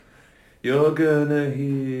You're gonna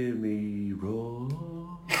hear me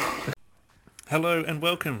roar. Hello and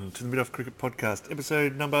welcome to the Mid-Off Cricket Podcast,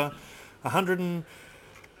 episode number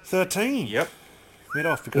 113. Yep.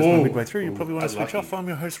 Mid-off, because we're midway through, you probably want to switch off. I'm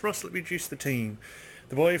your host Ross. Let me introduce the team.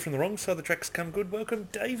 The boy from the wrong side of the tracks come good. Welcome,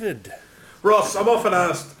 David. Ross, I'm often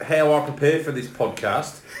asked how I prepare for this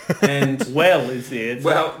podcast, and Well is the answer.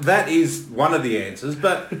 well, that is one of the answers.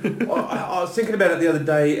 But I was thinking about it the other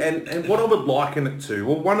day, and what I would liken it to.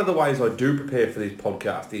 Well, one of the ways I do prepare for this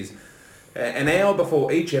podcast is an hour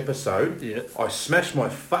before each episode. Yeah. I smash my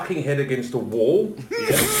fucking head against a wall to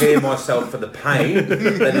prepare myself for the pain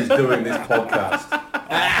that is doing this podcast.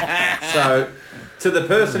 So, to the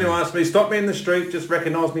person who asked me, stop me in the street, just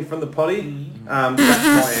recognise me from the potty, that's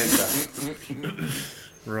my answer.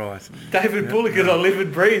 Right. David Bullock and I live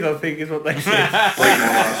and breathe, I think is what they said.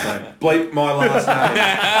 Bleep my last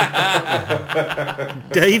name.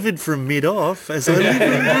 David from Mid-Off, as I live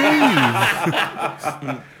and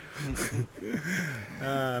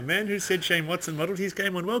breathe. Man who said Shane Watson modelled his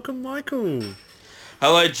game on. Welcome, Michael.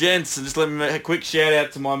 Hello gents, and just let me make a quick shout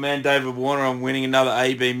out to my man David Warner on winning another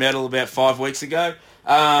AB medal about 5 weeks ago.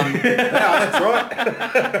 That's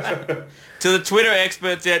right. To the Twitter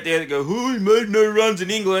experts out there that go, "Oh, he made no runs in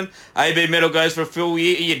England." AB medal goes for a full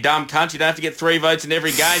year, you dumb cunt. You don't have to get 3 votes in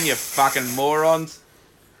every game, you fucking morons.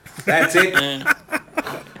 That's it. Yeah.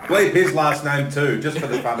 Bleep his last name too, just for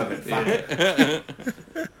the fun of it. Fuck it.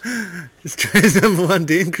 Australia's number one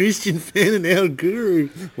Dan Christian fan and our guru.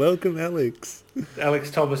 Welcome, Alex. Alex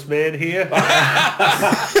Thomas Mann here.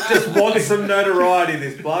 Just wants some notoriety,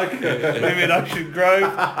 this bloke. Live in Ocean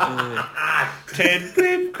Grove. 10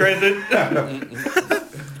 Clip Crescent.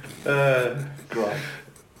 Great.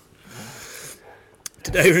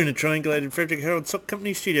 Today we're in a triangulated Frederick Harold Sock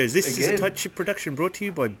Company studios. This is a Again. tight ship production brought to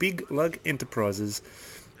you by Big Lug Enterprises.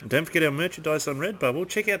 And don't forget our merchandise on Redbubble.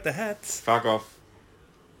 Check out the hats Fuck off.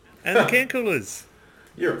 and the can coolers.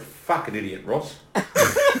 You're a fucking idiot, Ross.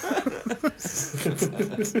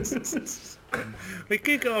 We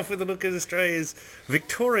kick off with a look at Australia's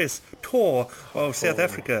victorious tour of South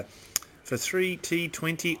Africa for 3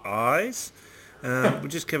 T20Is. We'll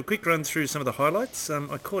just have a quick run through some of the highlights.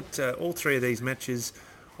 I caught all 3 of these matches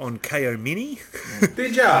on KO Mini.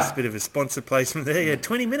 Did ya? Just a bit of a sponsor placement there. Yeah,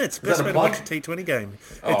 20 minutes. Best that a way to watch a plug? T20 game.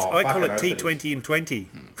 Oh, I call fucking it oath it T20 and 20.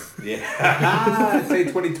 Yeah. See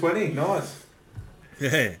 2020. Nice.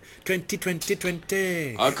 Yeah, 20. I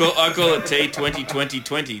call it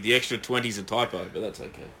T20-20-20. The extra 20's a typo, but that's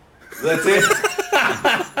okay. That's it.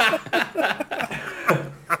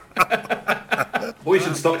 We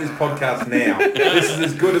should stop this podcast now. This is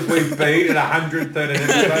as good as we've been at 113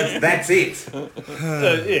 episodes. That's it.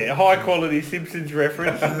 Yeah, high quality Simpsons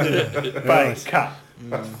reference. Bang, cut.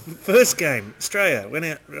 First game, Australia went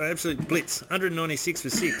out absolute blitz, 196 for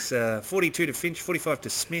 6, 42 to Finch, 45 to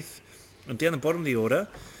Smith, and down the bottom of the order,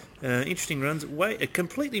 interesting runs. A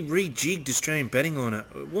completely rejigged Australian batting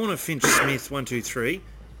lineup. Warner, Finch, Smith, 1, 2, 3.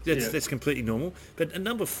 That's completely normal. But at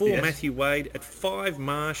number 4, Yes. Matthew Wade, at 5,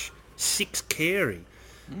 Marsh, 6, Carey.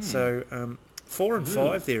 So 4 and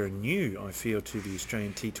 5 there are new, I feel, to the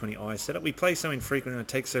Australian T20I setup. We play so infrequently and I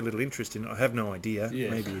take so little interest in it. I have no idea. Yes.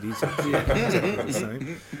 Maybe it is. The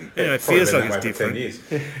same. Anyway, it feels like it's different.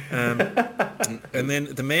 And then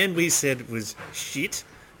the man we said was shit,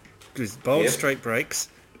 was bowled Yep. straight breaks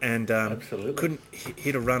and Absolutely. couldn't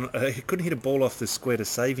hit a run. He couldn't hit a ball off the square to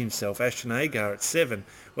save himself. Ashton Agar at 7.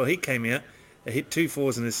 Well, he came out, hit 2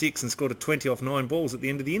 4s and a 6 and scored a 20 off 9 balls at the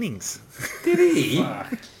end of the innings. Did he?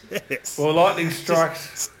 Yes. Well, lightning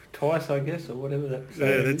strikes twice, I guess, or whatever that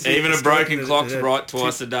that's it. Even a broken It's clock's like, right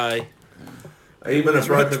twice a day. Even a It's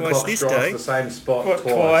right broken twice clock this strikes day. the same spot What,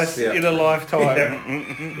 twice. twice Yeah. in a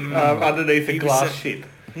lifetime. Underneath a He was, glass ship.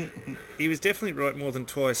 He was definitely right more than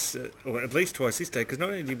twice, or at least twice this day, because not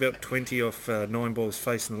only did he about 20 off 9 balls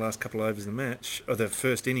face in the last couple of overs of the match, or the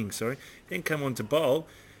first innings, sorry, then come on to bowl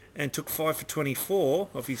and took 5 for 24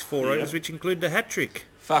 off his 4 overs, which included a hat-trick.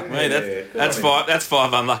 Fuck me, that's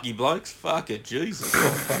five unlucky blokes. Fuck it, Jesus.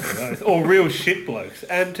 Or real shit blokes.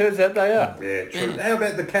 And turns out they are. Yeah, true. How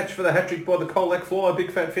about the catch for the hat-trick by the Colac fly,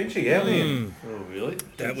 Big Fat Finchy? How man? Oh, really?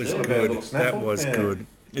 That was Yeah, a good. little snaffle. That was Yeah. good.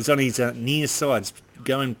 It's on his near sides,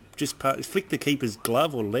 going just flick the keeper's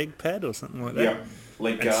glove or leg pad or something like that. Yeah,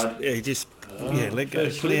 leg guard. Yeah, he just let go,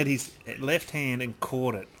 put out his left hand and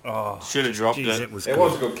caught it. Oh, Should have dropped geez, it. that was It good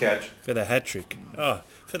was a good catch. for the hat trick. Oh,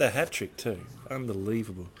 for the hat trick too,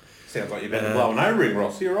 unbelievable. Sounds like you've been blowing O-ring,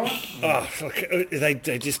 Ross. You all right? Oh, fuck. They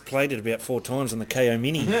just played it about 4 times on the KO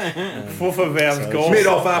Mini. Fuffer Valve's gone. Mid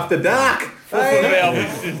off after dark. Fuffer Valve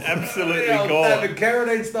is just absolutely gone. David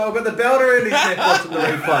Carradine style, got the belter in his neck watching the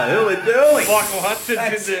replay. Early. Michael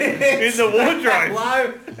Hudson's in the wardrobe.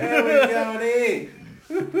 Hello. How are we going here?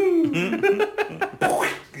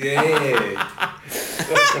 Yeah.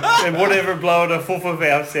 And whatever blowing a Fuffer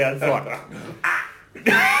Valve sounds like.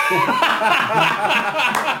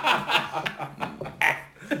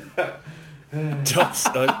 Tops,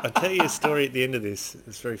 I'll tell you a story at the end of this.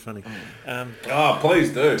 It's very funny. Oh,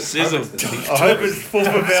 please do. Sizzle. I hope it's Fuffer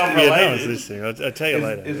Valve Yeah, no, I was related. listening. I'll tell you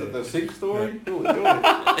later. Is it the 6th story?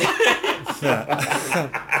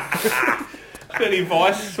 Any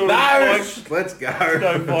Vice sort No, of let's go.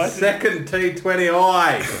 No vices. Second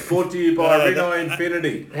T20I, brought to you by Reno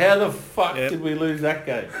Infinity. How the fuck Yep. did we lose that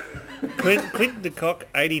game? Quinton de Kock,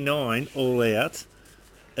 89 all out.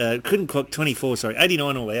 Couldn't clock 24, sorry.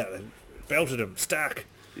 89 all out. They belted him. Stark.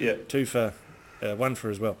 Yeah. 2 for, 1 for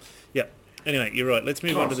as well. Yep. Anyway, you're right. Let's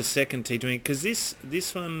move on to the second T20 because this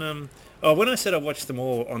one. When I said I watched them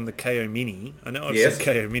all on the KO Mini, I know I've Yes. said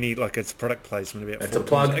KO Mini like it's product placement about It's 4 a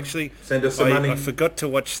plug. times. Actually, Send us some money. I forgot to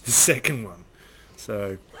watch the second one.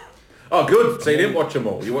 So Oh, good. So you didn't watch them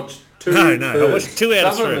all. You watched 2. no, I watched 2 out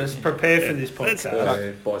of Some of 3. us prepare for this That's-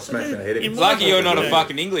 podcast. By smashing the head In in. my- Lucky you're not a Yeah.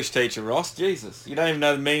 fucking English teacher, Ross. Jesus. You don't even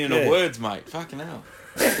know the meaning Yeah. of words, mate. Fucking hell.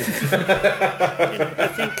 I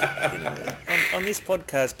think on this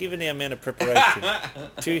podcast, given the amount of preparation,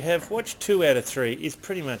 to have watched 2 out of 3 is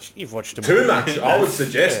pretty much you've watched them. Too much. I would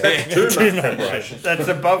suggest that's too much much. preparation. That's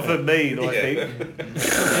above the mean, I think.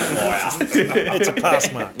 It's a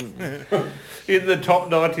pass mark. In the top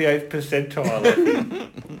 98th percentile.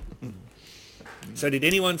 So did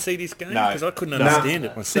anyone see this game? No. Because I couldn't understand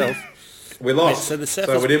it myself. We lost, So the so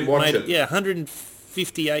Saffers we didn't watch made, it. Yeah,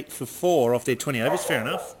 158 for 4 off their 20 overs. Fair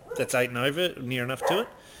enough. That's 8 and over, near enough to it.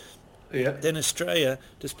 Yeah. Then Australia,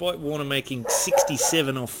 despite Warner making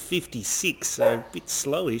 67 off 56, so a bit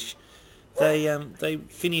slowish, they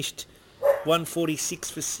finished 146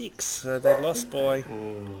 for 6. So they lost by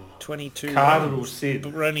 22 Cardinal runs, Sid.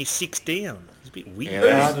 but we're only 6 down. It's a bit weird.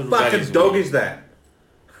 Yeah, Whose that fucking is dog weird. is that?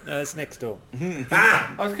 No, it's next door.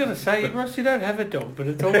 I was going to say, Ross, you don't have a dog, but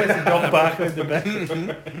it's always a dog barking in the back.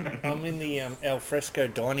 I'm in the al fresco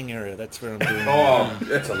dining area. That's where I'm doing. Oh,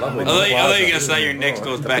 that's a lovely I thought you were plaza. going to say you're next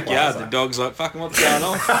door's backyard. The dog's like, fucking what's going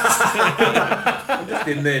on? Just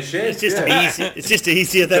in their shed. It's just yeah. easy. It's just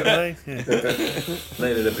easier that way. Yeah.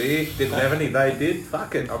 Needed a beer. Didn't have any. They did.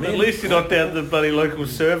 Fuck it. I'm At in. least you're not down at the bloody local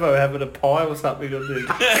servo having a pie or something on the...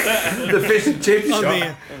 The fish and chip On shop.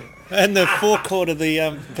 the, and the forecourt of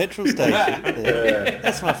the petrol station. There.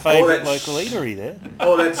 That's my favourite that's- local eatery there.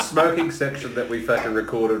 Oh, that smoking section that we fucking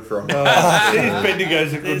recorded from. These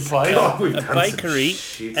Bendigo's a good place. God, we've A done some bakery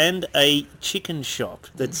shit. and a chicken shop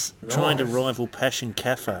that's trying to rival Passion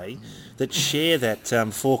Cafe that share that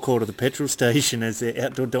forecourt of the petrol station as their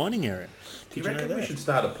outdoor dining area. Do you Did you know reckon we that? should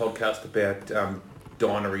start a podcast about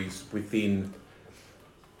dineries within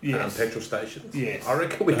Yes. petrol stations? Yes. I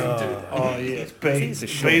reckon we can do that. Oh, yeah. It's think bean, it's a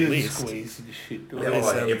short bean and list. squeeze and shit. Yeah, there's,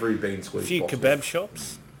 like um, every bean A squeeze few possible. kebab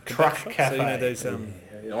shops. Truck So, you know, cafe. those, On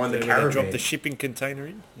the where they drop caravan. the shipping container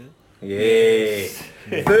in. Yeah.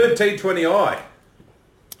 Yeah. Third T20I.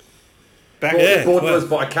 Back Yeah. Brought to well, us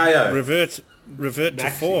by KO. Revert to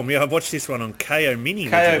Maxi. form. Yeah, I watched this one on KO Mini.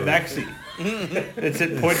 KO Maxi. It's at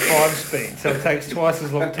 0.5 speed, so it takes twice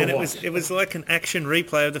as long to And watch. it was like an action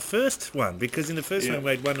replay of the first one, because in the first one we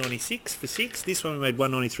made 196 for 6, this one we made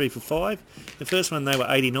 193 for 5. The first one they were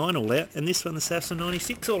 89 all out, and this one the Saffs are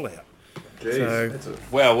 96 all out. Jeez, So- that's a...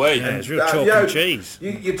 Well, we. Yeah, it's real chalk yo, and cheese.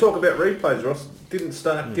 You talk about replays, Ross. Didn't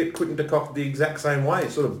start get Quinton de Kock the exact same way.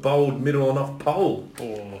 Sort of bowled middle and off pole.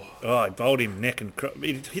 Oh, I bowled him neck and crop.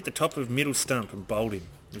 He hit the top of middle stump and bowled him.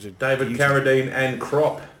 It was a David beauty. Carradine and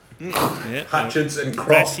Crop. Yeah, Hutchins and Crop.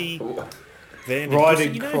 Brassy. Van den Riding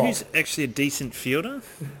Bosch. You know crop. who's actually a decent fielder,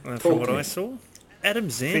 Talk from what to me. I saw? Adam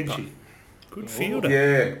Zampa. Finchie. Good fielder.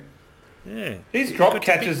 Yeah. Yeah. He's dropped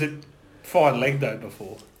catches at fine leg though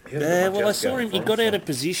before. Well, I saw him. He got out of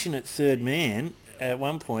position at third man at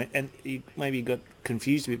one point, and he maybe got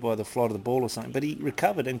confused a bit by the flight of the ball or something. But he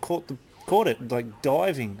recovered and caught it like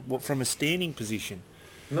diving from a standing position.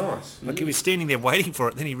 Nice. Like he was standing there waiting for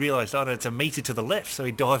it. Then he realised, oh no, it's a metre to the left, so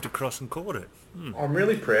he dived across and caught it. I'm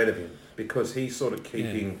really proud of him because he's sort of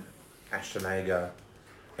keeping Ashton Agar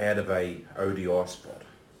out of a ODI spot.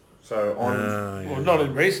 So Well, not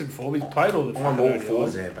in recent form. He's played all the I'm fucking all for ODIs.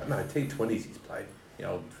 Zampa. No, T20s he's played. You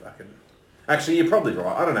know, fucking... Actually, you're probably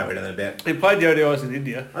right. I don't know anything about. He played the ODIs in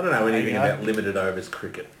India. I don't know anything Yeah. about limited overs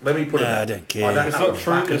cricket. Let me put it. No, that I don't way. care. I don't It's know not a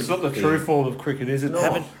true. fucking It's not the thing. true form of cricket, is it?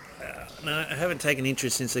 Haven't, no, I haven't taken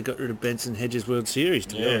interest since they got rid of Benson Hedges World Series,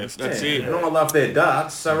 to be honest. That's Yeah, it. and I love their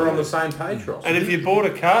darts, so we're on the same page, Ross. And if you bought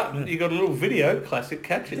a carton, you got a little video, classic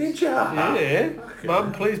catches. Did ya? Yeah.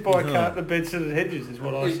 Mum, please buy a carton of Benson and Hedges, is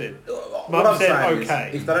what I said. What Mum I'm said saying okay.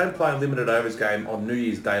 is, if they don't play a limited overs game on New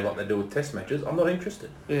Year's Day like they do with Test matches, I'm not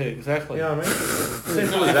interested. Yeah, exactly. You know what I mean?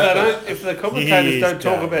 If the commentators Yes, don't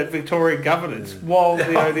talk Dave. about Victorian governance while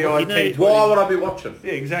the ODI T20... Why would I be watching?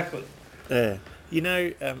 Yeah, exactly. You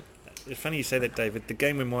know, it's funny you say that, David. The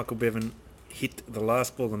game when Michael Bevan hit the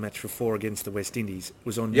last ball of the match for 4 against the West Indies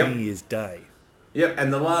was on Yep. New Year's Day. Yep,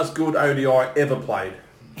 and the last good ODI ever played.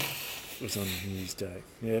 It was on New Year's Day.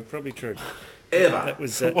 Yeah, probably true. Ever. That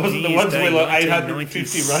was It wasn't New the Year's ones Day, where like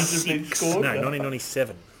 850 runs have been 1996. scored? No,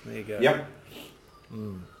 1997. There you go. Yep.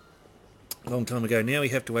 Long time ago. Now we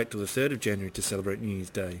have to wait till the 3rd of January to celebrate New Year's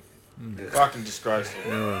Day. Fucking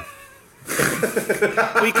disgraceful. Oh.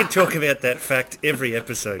 We could talk about that fact every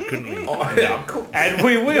episode, couldn't we? Oh, yeah, of course. And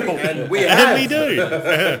we will. And we And have. we do.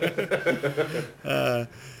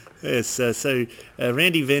 Yes, so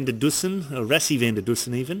Randy van der Dussen, or Rassie van der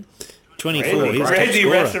Dussen even, 24. He's top Randy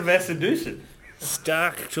scorer. Rasmussen.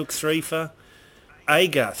 Stark took 3 for.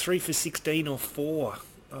 Agar, 3 for 16 off 4.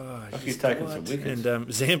 Oh, He's just taken what? some wickets.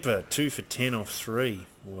 And Zampa, 2 for 10 off 3.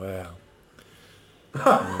 Wow.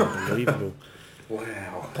 Unbelievable.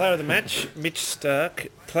 Wow. Player of the match, Mitch Stark.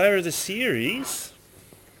 Player of the series,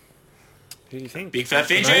 who do you think? Big fat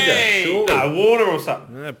Major, Finchy! surely. Water or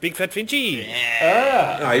something. Big Fat Finchy.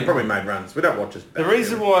 No, he probably made runs. We don't watch his The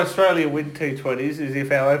reason why Australia win T20s is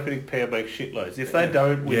if our opening pair make shitloads. If they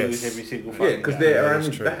don't, we Yes. lose every single Yeah, fucking because game. they're that's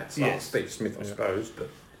only true. bats. Like Yes. Steve Smith, I suppose. But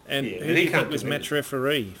And Yeah, who but do he you can't think was do match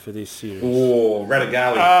referee for this series? oh,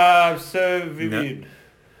 Radigali. Sir Vivian.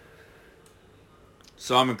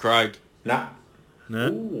 Simon Craig. Nah. No?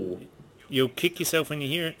 Ooh. You'll kick yourself when you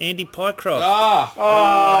hear it. Andy Pycroft. Ah!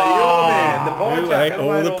 Oh, your man, the pie Who chart. ate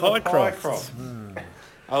all the Pycrofts?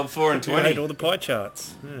 Oh, 4 and Who ate 20. all the pie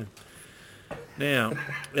charts. Yeah. Now,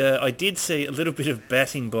 I did see a little bit of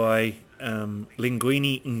batting by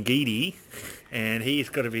Linguini Ngidi, and he's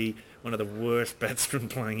got to be one of the worst batsmen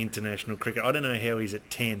playing international cricket. I don't know how he's at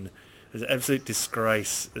 10. It's an absolute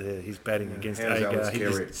disgrace, his batting against How's Agar. Alice He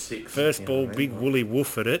Carey just at 6? first You know ball, what I big mean? woolly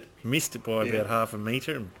woof at it, missed it by about half a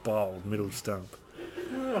metre and bowled middle stump.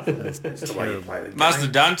 That's the way you play the game. Must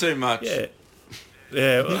have done too much. Yeah.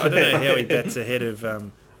 Yeah, well, I don't know how he bats ahead of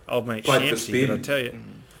old mate Played for Shamsi, but I spin. tell you,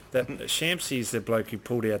 that Shamsi's the bloke who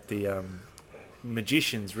pulled out the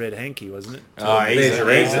magician's red hanky, wasn't it? Oh, There's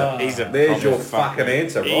your answer. He's a There's your proper fucking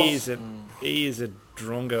answer, He Ross. is a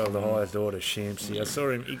drongo of the highest order, Shamsi. I saw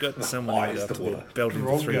him, he got someone highest after order. the belting for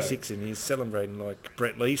Drongo. 3-6 and he's celebrating like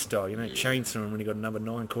Brett Lee style, you know, chainsaw him when he got number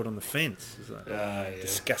 9 caught on the fence. It's like,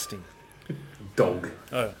 disgusting. Dog.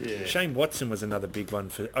 Oh, Shane Watson was another big one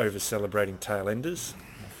for over-celebrating tail enders.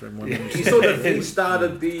 From one He sort of he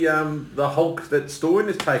started the Hulk that Stoyan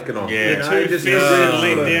has taken on. Yeah. You know, Two just fists really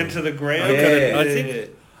lean sort of- down to the ground. Yeah.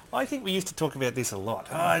 I think we used to talk about this a lot.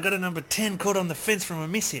 Oh, I got a number 10 caught on the fence from a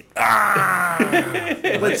miss hit.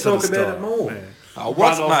 Let's talk about it more. Oh,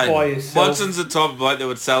 Run off by mate, yourself. Watson's the type of bloke that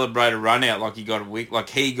would celebrate a run out like he got a wicket.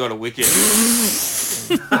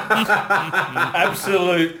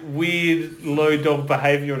 Absolute weird low dog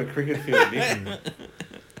behaviour on a cricket field, Nick.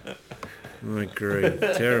 I agree.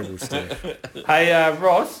 Terrible stuff. Hey,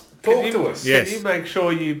 Ross. Talk can to you, us. Yes. Can you make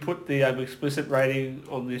sure you put the explicit rating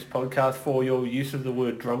on this podcast for your use of the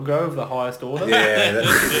word drongo of the highest order? Yeah,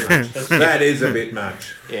 that is a bit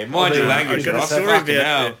much. Yeah, mind your language, I've got a Ross. story Fucking about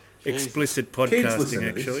hell. explicit Kids listen podcasting,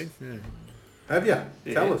 to this. actually. Yeah. Have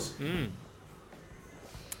you? Tell us.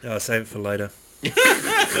 I'll save it for later. Ooh,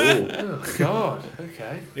 Oh, God.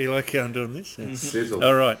 Okay. You like how I'm doing this? Yeah. sizzle.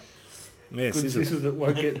 All right. Yeah, Good sizzle. sisters that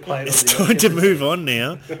won't get played It's on the time to move on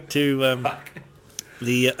now to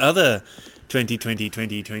the other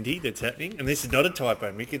 2020 that's happening. And this is not a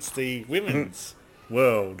typo, Mick. It's the Women's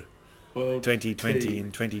World World 2020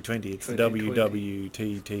 in 2020. It's the 2020.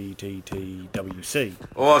 WWTTTWC.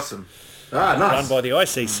 Awesome. Ah, Run nice. by the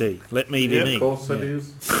ICC. Let me be Yeah, me. Of course it Yeah.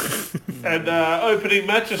 is. And opening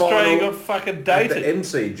match, Australia Final got fucking At the dated.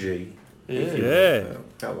 MCG. Yeah.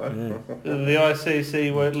 Hello. The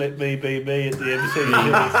ICC won't let me be me at the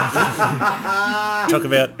MCG. Talk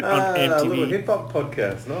about on A little MTV. hip hop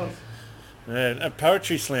podcast. Nice. A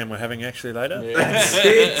poetry slam we're having actually later. That's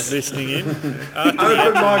it. Listening in. Open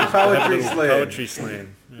mic poetry slam. Poetry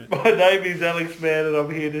slam. My name is Alex Mann and I'm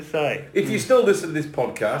here to say. If you still listen to this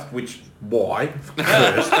podcast, which why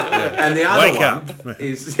first, and the other Wake one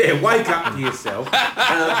is wake up to yourself,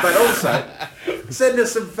 but also send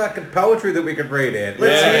us some fucking poetry that we can read out.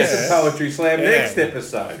 Let's hear some poetry slam next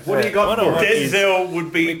episode. What do you got for us? Denzel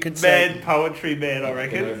would be could mad say- poetry man, I I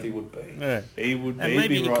don't know if reckon. he would be. Yeah. He would be. And He'd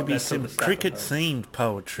maybe be it right could be that sort some of stuff. cricket-themed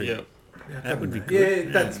poetry. Yeah. That would be good.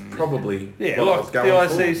 Yeah, that's probably Yeah, what I like was the going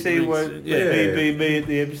for. ICC were Yeah. me at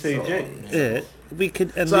the MCG. Yeah. We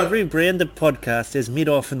could, and So- we rebrand the podcast as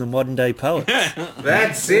Mid-Off and the Modern Day Poets.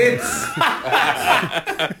 That's it.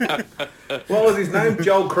 What was his name?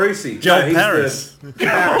 Joel Creasy. Joel he's Paris.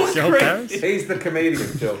 Paris. Joel Paris? He's the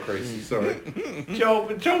comedian, Joel Creasy. Sorry.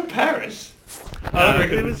 Joel Paris. I don't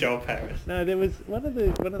reckon it was Joel Paris. No, there was one of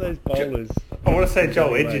those bowlers. I want to say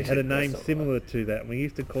Joel Anyway, Edgerton. had a name That's similar to that. We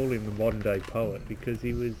used to call him the Modern Day Poet because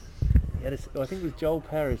he was. He had I think it was Joel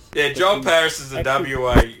Paris. Yeah, but Joel he- Paris is a actually-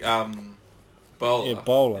 WA bowler. Yeah,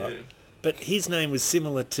 bowler. Yeah. But his name was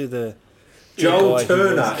similar to the Joel guy who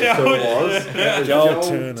Turner, was- if it was. That was Joel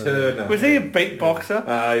Turner. Turner. Was he a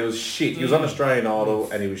beatboxer? He was shit. He was on Australian Idol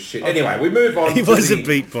and he was shit. Anyway, we move on He to was a the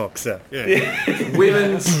beatboxer. Yeah.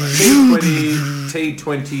 women's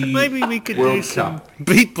T20 Maybe we could World do some Cup.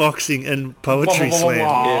 beatboxing and poetry Blah, blah, blah,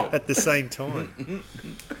 slam blah. at the same time.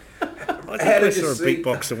 I think How I did saw you a see-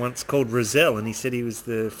 beatboxer once called Rozelle, and he said he was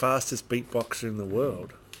the fastest beatboxer in the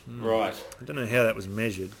world. Right. I don't know how that was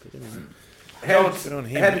measured, but anyway. Good on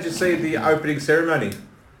him. How did you see the opening ceremony?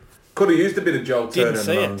 Could have used a bit of Joel Didn't Turner and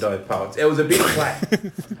see the it. Modern Day Poets. It was a big clap.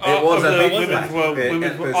 It Oh, was of a the big women's clap. world- Yeah,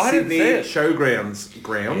 women's at world- the I didn't Sydney see it. Showgrounds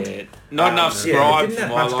ground. Yeah. Not enough Yeah, scribe didn't for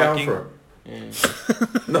have my much going liking. for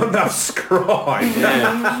it. Not enough scribe.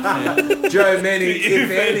 Joe Manny, if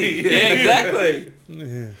any. Yeah, exactly.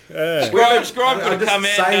 Scribe could I'm have just come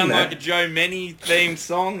out saying done that. like a Joe Manny themed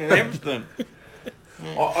song and everything.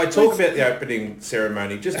 I talk about the opening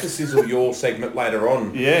ceremony just to sizzle your segment later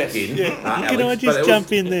on. Yes. Again, Can I Alex, but just it jump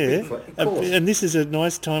was- in there? Of course. And this is a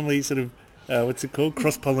nice timely sort of, what's it called,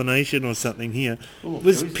 cross-pollination or something here.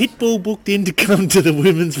 Was Pitbull booked in to come to the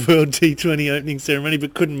Women's World T20 opening ceremony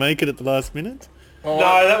but couldn't make it at the last minute? No,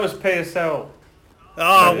 that was PSL.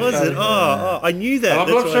 Oh, was it? Oh, I knew that. And I'm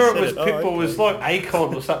That's not why sure I it said was Pitbull. Oh, It was like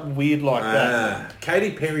Akon or something weird like that.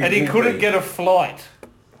 Katy Perry. And he will couldn't be. get a flight.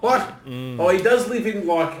 What? Oh, he does live in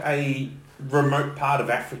like a remote part of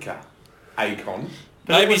Africa. Akon.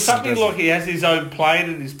 But Maybe it was something doesn't. like he has his own plane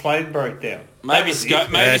and his plane broke down. Maybe That was it.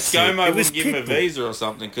 maybe That's it. ScoMo It was wouldn't give him a Pitbull. visa or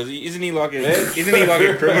something because isn't he like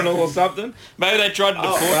a criminal or something? Maybe they tried to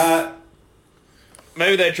deport.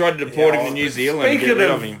 Maybe they tried to deport him to New Zealand and get Speaking rid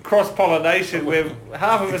of him. of cross-pollination, where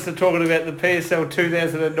half of us are talking about the PSL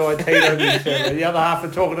 2019 opening ceremony, the other half are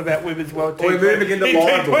talking about Women's World T20. We're moving into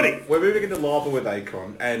libel. T20. We're moving into libel with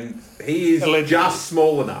Akon, and he is Allegedly. just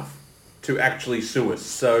small enough to actually sue us.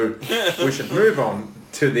 So we should move on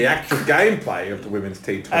to the actual gameplay of the Women's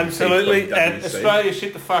T20. Absolutely, T20 and WC. Australia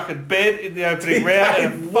shit the fucking bed in the opening round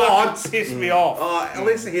and it What? fucking pissed me off.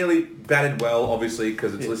 Alyssa Healy batted well, obviously,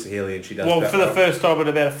 because it's Alyssa Healy and she does Well, bat for the well. first time in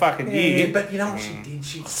about a fucking Yeah, year. but you know what she did?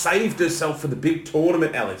 She saved herself for the big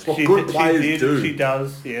tournament, Alex. What She good did- players she did, do. She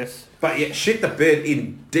does, yes. But yeah, shit the bed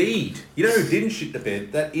indeed. You know who didn't shit the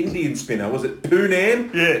bed? That Indian spinner. Was it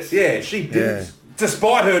Poonam? Yes. Yeah, she did. Yeah.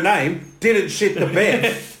 Despite her name, didn't shit the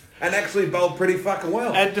bed. And actually bowled pretty fucking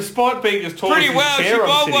well. And despite being as tall Pretty as well. this She chair I'm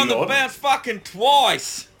bowled sitting one that on, bounced fucking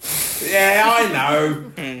twice. Yeah, I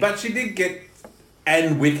know. But she did get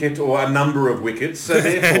an wicket or a number of wickets, so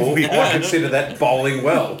therefore I consider that bowling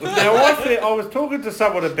well. Now, I was talking to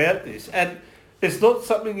someone about this, and it's not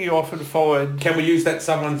something you often find. Can we use that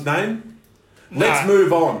someone's name? Let's No.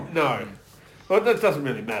 move on. No. Well, that doesn't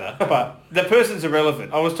really matter, but the person's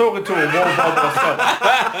irrelevant. I was talking to a wall bomb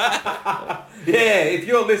myself. Yeah, if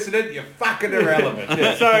you're listening, you're fucking irrelevant.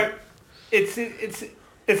 So,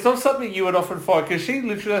 it's not something you would often find, because she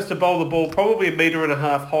literally has to bowl the ball probably 1.5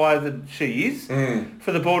 meters higher than she is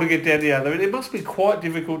for the ball to get down the other. And it must be quite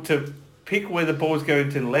difficult to pick where the ball's going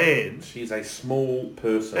to land. She's a small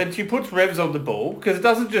person. And she puts revs on the ball, because it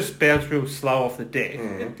doesn't just bounce real slow off the deck.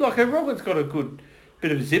 Like, her rocket's got a good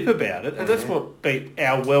bit of zip about it, and that's what beat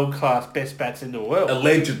our world-class best bats in the world.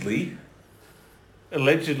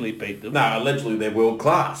 Allegedly beat them. No, allegedly they're world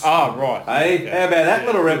class. Ah, right. Hey, how about that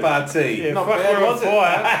little repartee? Yeah, Not fuck, bad, we're on was it?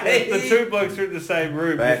 fire. Hey. The two blokes are in the same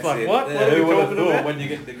room. That's It's like, it. what? Yeah, What are who we would have talking thought about? when you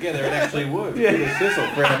get together it actually works? Yeah. Good sizzle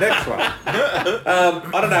for the next one.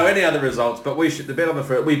 I don't know any other results, but we shit the bed on the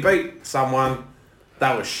first. We beat someone.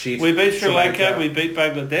 That was shit. We beat Sri Lanka, we beat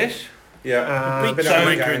Bangladesh. Yeah. Beat Bit Sri over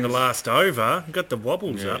Lanka in the games. last over. Got the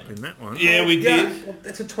wobbles up in that one. Yeah, we Yeah, did. well,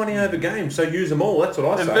 it's a 20 over game, so use them all. That's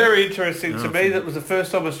what I And say. very interesting to me, that was the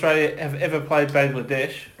first time Australia have ever played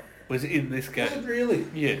Bangladesh was in this Was it game. really?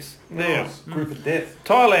 Yes. Now, Nice. Group of death.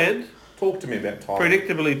 Thailand, Talk to me about Thailand.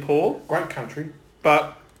 predictably poor, Great country.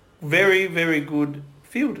 but very, very good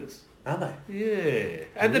fielders. Are they? Yeah.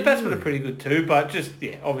 And the batsmen are pretty good too, but just,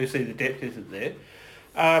 obviously the depth isn't there.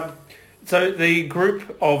 So the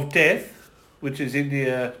group of death, which is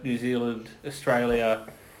India, New Zealand, Australia,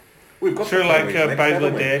 We've got Sri the Kiwis Lanka, next,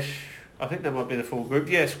 haven't we? Bangladesh. I think that might be the full group.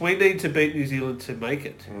 Yes, we need to beat New Zealand to make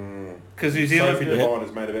it. Because New Zealand... Sophie Devine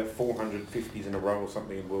has made about 450s in a row or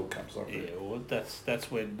something in World Cups. I think. Yeah, well,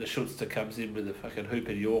 that's when the Schuster comes in with the fucking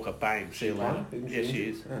Hooper Yorker, bang, see you later. Isn't Yes, she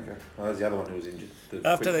is. Okay. Oh, there's the other one who was injured. The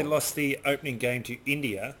After quick they one. lost the opening game to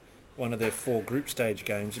India, one of their 4 group stage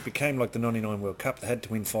games, it became like the 99 World Cup. They had to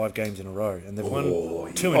win 5 games in a row, and they've won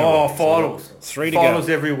 2 in a row. Oh, finals. 3 to Finals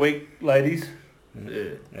go. every week, ladies. Yeah.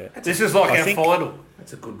 Yeah. This is like I our think- final.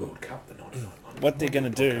 That's a good World Cup, the 99 one. What they're going to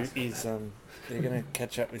do is they're going to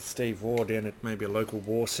catch up with Steve Waugh down at maybe a local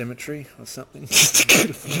war cemetery or something. Just to get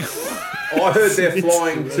a few. I heard they're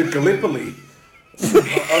flying to Gallipoli.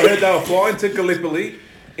 I heard they were flying to Gallipoli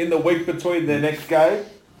in the week between their next game.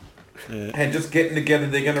 And just getting together,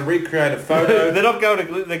 they're going to recreate a photo. They're not going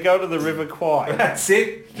to... They're going to the River Kwai. That's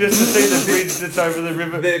it. Just to see the bridge that's over the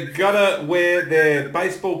river. They're gonna wear their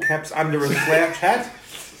baseball caps under a slouch hat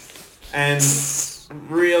and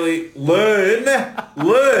really learn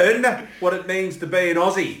what it means to be an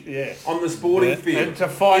Aussie Yeah. on the sporting field. And to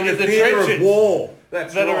fight in the theatre of trenches. war.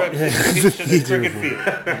 That's That are right. pitched to the cricket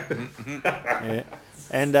field. Yeah.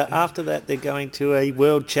 And after that, they're going to a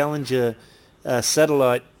World Challenger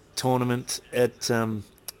satellite tournament at the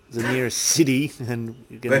nearest city, and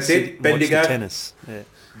you're going That's to it, watch Bendigo. the tennis. Yeah.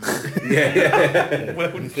 Yeah. Well,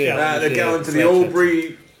 They're Yeah, going to the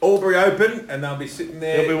slouch Albury Open, and they'll be sitting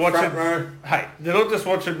there They'll be watching... front row. Hey, they're not just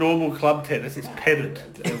watching normal club tennis, it's pennant.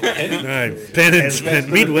 No, pennants, Best of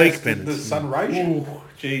the midweek best in the pennants. Sun Racial Ooh,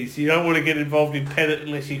 jeez, you don't want to get involved in pennant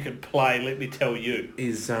unless you can play, let me tell you.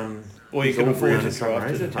 is Or you is can Albury afford on to the drive to Sun the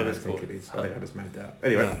Racial? I tennis don't think court. it is. I think I just made that up.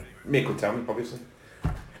 Anyway, Mick will tell me, obviously.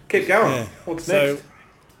 Keep going. Yeah. What's So,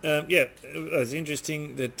 next? it was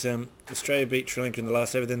interesting that Australia beat Sri Lanka in the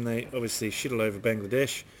last over. Then they obviously shit all over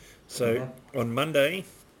Bangladesh. So on Monday,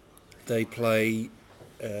 they play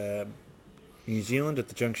New Zealand at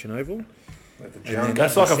the Junction Oval. At the And junk. then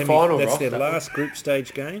That's like a the final, That's Ross, their that last group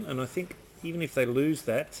stage game, and I think even if they lose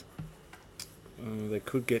that, they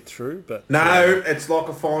could get through. But No, it's like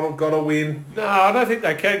a final. Got to win. No, I don't think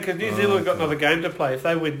they can because New Zealand got another game to play. If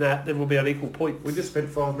they win that, then we'll be on equal points. We just spent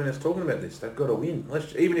 5 minutes talking about this. They've got to win.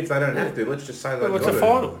 Even if they don't have to, let's just say they've Well, it's got a to.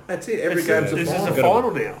 final. That's it. Every This game's a is final. a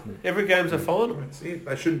final now. Every game's a final. That's it.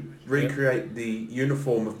 They should recreate the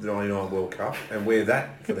uniform of the 99 World Cup and wear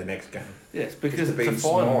that for the next game. Yes, because Just to it's be a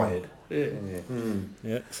final. inspired. Yeah.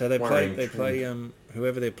 yeah, so they Worrying play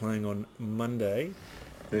whoever they're playing on Monday,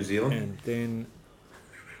 New Zealand. and then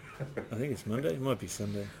I think it's Monday. It might be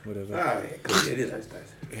Sunday, whatever. Oh, yeah, good. It is those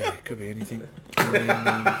days. Yeah, it could be anything. And then,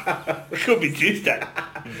 It could be Tuesday.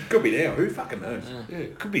 Could be now. Who fucking knows? Yeah,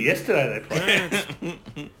 it could be yesterday they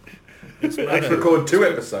played. it's Let's Monday. record 2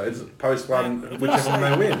 episodes. Post one, whichever one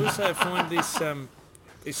they win. Also, I find this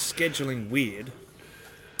scheduling weird.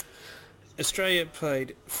 Australia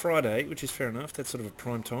played Friday, which is fair enough. That's sort of a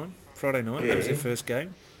prime time. Friday night. That was their first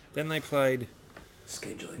game. Then they played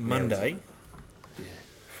Scheduling. Monday,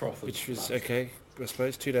 Froth. which was okay, I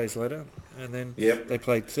suppose, 2 days later. And then Yep. they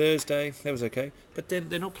played Thursday. That was okay. But then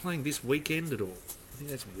they're not playing this weekend at all. I think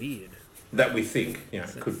that's weird. That we think,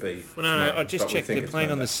 could be. Well, no, I just but we checked. think They're it's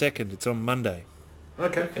playing on the Monday. 2nd. It's on Monday.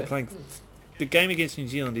 Okay. They're playing. The game against New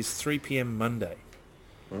Zealand is 3 p.m. Monday.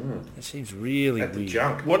 That seems really At the weird.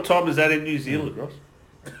 junk. What time is that in New Zealand, Ross?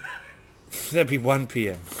 That'd be 1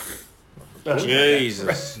 p.m.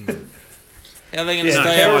 Jesus. How are they going to Yeah,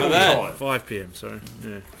 stay terrible up with that? time. 5 p.m. Sorry.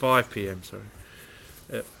 Yeah, 5 p.m. Sorry.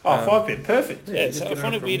 Oh, 5 p.m. Perfect. Yeah, so I get find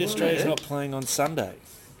home it from weird work. Australia's Yeah. not playing on Sunday.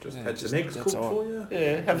 Just Yeah, had just- some eggs that's cooked odd. for you.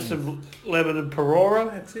 Yeah, have some lemon and Perora.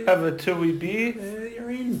 That's it. Have a tui beer. Yeah, you're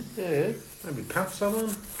in. Yeah. Maybe puff someone.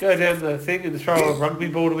 Go down the thing and throw a rugby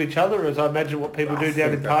ball to each other, as I imagine what people do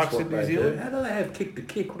down in parks in New Zealand. How do they have kick to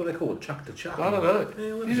kick? What do they call it? Chuck to chuck? I don't know.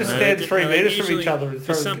 Yeah, what You is just that? stand they- 3 they metres from usually- each other and for,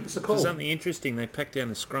 throw some, us a for call. something interesting, they pack down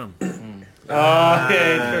a scrum. Oh,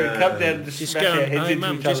 yeah, true. Come down and just Just smash our going, heads hey into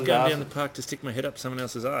mum, each just other's going down the asses. park to stick my head up someone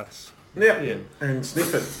else's ass. Yeah. Yeah. And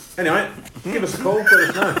sniff it. Anyway, give us a call. Let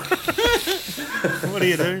us know. What do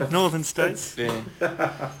you do? Northern States? Yeah.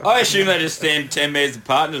 I assume they just stand 10 metres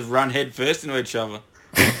apart and just run head first into each other.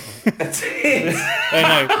 That's it. Oh,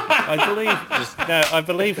 no, I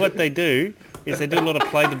believe what they do is they do a lot of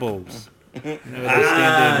play the balls. You know, they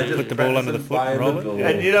stand there and put the ball under the foot and roll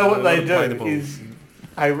it. And you know what they Play the do ball. is,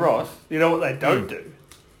 hey Ross, you know what they don't do?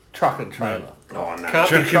 Truck and trailer. Oh, no. Can't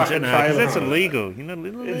be truck and No, 'cause trailer. that's illegal. You're not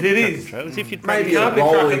illegal. It is. As if you'd Maybe Can't a be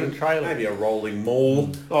trucking rolling, and trailer. maybe a rolling maul.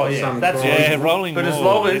 Oh, of yeah, some that's kind. Yeah, rolling But ball. as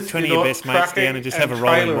long Get as 20 of you're your not best mates trucking down and just and have a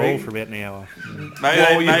rolling ball trailering. for about an hour.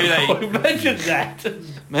 Imagine that.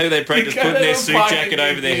 Maybe they practice You can't putting their have suit fucking jacket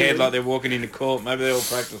over their head ideas. like they're walking into court. Maybe they'll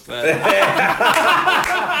practice that.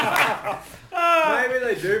 Maybe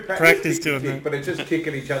they do Practice doing kick, that. but it's just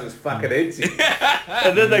kicking each other's fucking heads in.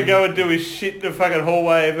 And then they go and do his shit in the fucking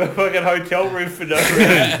hallway of a fucking hotel room for no reason.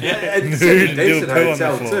 Yeah, it's Do a decent a poo on the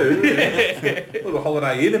hotel floor. too. A little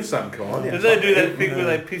holiday inn of some kind. Yeah. And they do that thing where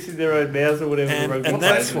they piss in their own mouths or whatever. And What's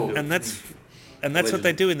that's that called? and that's what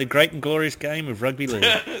they do in the great and glorious game of rugby league.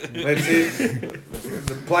 That's it.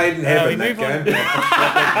 Played in heaven, we that move on. game.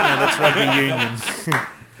 That's rugby union.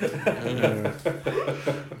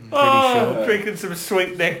 Oh, drinking some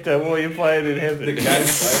sweet nectar while you're playing in The heaven. game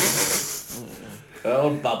played. Oh,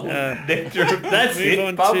 bubble. Nectar, that's Move on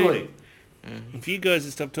it, to- bubbly. If you guys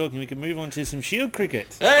have stopped talking, we can move on to some Shield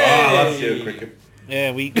cricket. Oh, I love Shield cricket.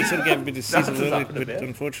 Yeah, we sort of gave a bit of sizzle Nothing's earlier, up and but about.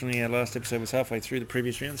 unfortunately our last episode was halfway through the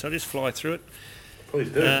previous round, so I'll just fly through it. Please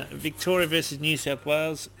do. Victoria versus New South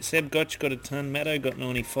Wales. Seb Gotch got a ton. Matto got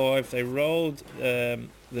 95. They rolled the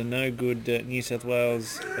no-good New South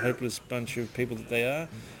Wales hopeless bunch of people that they are.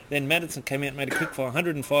 Then Madison came out and made a quick fire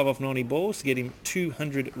 105 off 90 balls to get him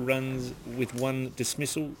 200 runs with one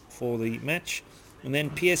dismissal for the match. And then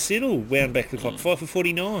Pierre Siddle wound back the clock, 5 for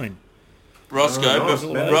 49. Roscoe, Oh,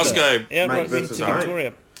 nice. Roscoe, Outright win versus to eight.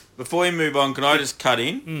 Victoria. before you move on, can I just cut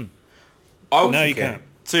in? No, you can't.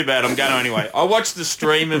 Too bad, I'm going to anyway. I watched the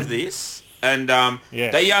stream of this, and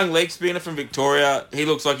Yeah. that young leg spinner from Victoria, he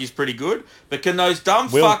looks like he's pretty good. But can those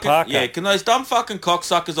dumb Will fucking Parker. can those dumb fucking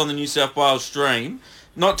cocksuckers on the New South Wales stream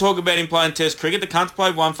not talk about him playing Test cricket? The cunt's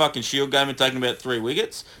played one fucking Shield game and taken about 3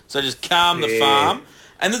 wickets. So just calm the Yeah. farm.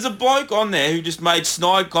 And there's a bloke on there who just made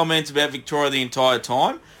snide comments about Victoria the entire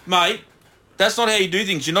time, mate. That's not how you do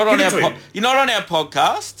things. You're not on Give it to our him. you're not on our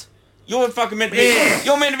podcast. You're fucking meant to be. Yeah.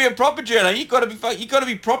 You're meant to be a proper journo. You got to be. You got to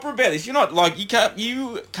be proper about this. You're not like you can't.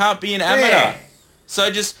 You can't be an amateur. Yeah.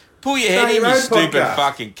 So just pull your head Start in, your you own stupid podcast.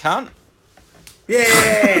 fucking cunt.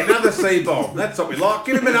 Yeah, another C-bomb. That's what we like.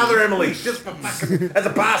 Give him another Emily, just for fucking, as a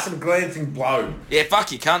passing glancing blow. Yeah,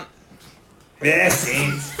 fuck you, cunt. Yes,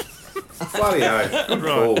 yes. Bloody oath. Good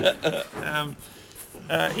call.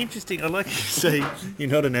 Interesting. I like you say you're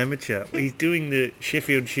not an amateur. He's doing the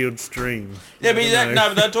Sheffield Shield stream. Yeah, but I he's don't know. no,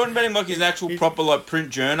 but they're talking about him like he's an actual proper like print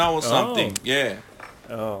journal or something. Yeah.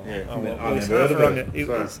 Oh, Yeah, oh, well, I he's, never half a heard rung, of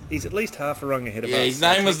it, so. he's at least half a rung ahead of us. Yeah, his so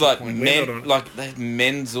I name was take like the point. We're not on-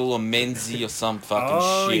 Menzel or Menzie or some fucking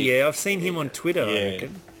Oh shit. yeah, I've seen him on Twitter. I Yeah.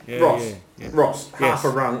 reckon. Yeah, Ross, yeah. Ross, half Yes. a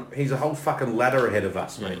rung. He's a whole fucking ladder ahead of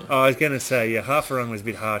us, mate. Oh, I was going to say, yeah, half a rung was a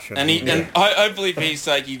bit harsh on And him. hopefully for his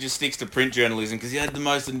sake he just sticks to print journalism because he had the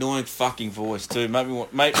most annoying fucking voice too. Made me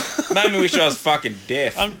wish I was fucking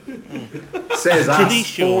deaf. Says pretty us.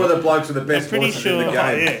 sure- Four of the blokes with the best pretty voices in the sure-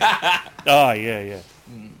 game. Oh, yeah.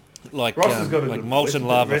 Like, Ross has got a like good molten voice,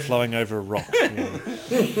 lava but flowing over a rock. Yeah.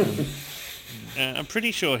 I'm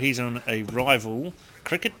pretty sure he's on a rival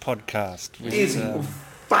cricket podcast. Which Is is, he?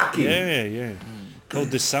 Fucking. yeah. Called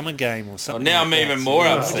The Summer Game or something. now like I'm that. even more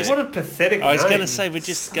So- upset. What a pathetic I was going to name. say, we're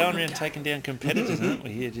just going around taking down competitors, aren't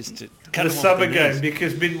we? Here, just to cut The them off summer the game, knees.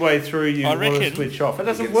 because midway through you I want to reckon- switch off. It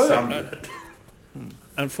doesn't Get work. some-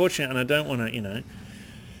 Unfortunately, and I don't want to,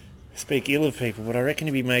 speak ill of people, but I reckon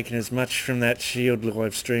he'd be making as much from that Shield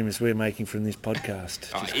live stream as we're making from this podcast.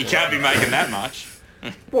 Oh, he can't be making that much.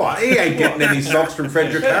 What? He ain't getting any socks from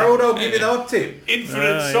Frederick Harold. I'll give you that tip.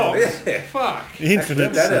 Infinite socks. Yeah. Fuck.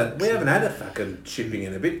 Infinite sense. We haven't had a fucking shipping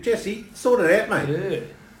in a bit. Jesse, sort it out, mate. Yeah.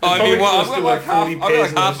 I Probably mean, well, I've still got like have 40 half, I've got pairs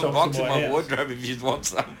like of half a socks box in in my my house. wardrobe if you want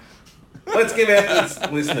some. Let's give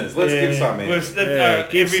our listeners. Let's give some in.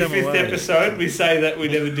 give Every some fifth away. episode, we say that we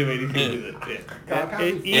never do anything with it. Yeah.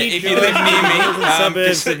 If you live near me, suburbs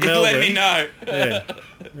just of let Melbourne. me know. Yeah.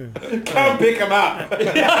 Come pick them up. No, you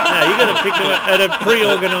got to pick them up at a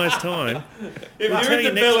pre-organised time. If I'll you're tell in you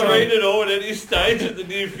the next time. Bellarine at all at any stage in the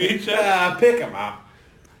near future, Pick them up.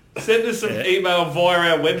 send us some email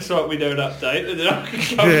via our website. We do an update, and then I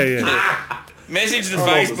can come. Yeah. Message the Oh,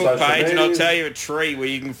 the Facebook social page and I'll medias. tell you a tree where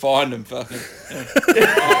you can find them. Fucking.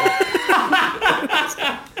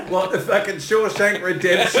 Like the fucking Shawshank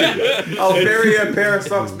Redemption. I'll bury a pair of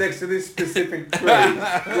socks next to this specific tree.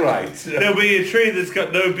 Great. There'll be a tree that's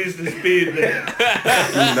got no business being there.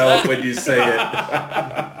 You know it when you see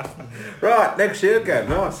it. Right, next year, go.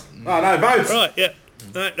 Nice. Oh, no, votes. Right, yeah.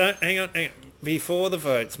 No, hang on. Before the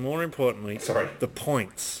votes, more importantly, Sorry. the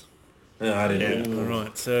points. No, I didn't. All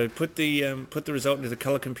right, so put the result into the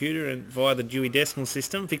colour computer and via the Dewey Decimal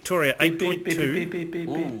System. Victoria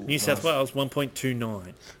 8.2, New South Wales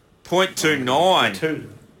 1.29. 0.29.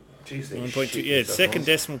 2. Jeez, they're 1.2, shit, yeah, New South second Wales.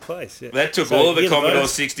 decimal place. Yeah. That took So all of the here Commodore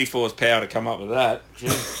votes. 64's power to come up with that.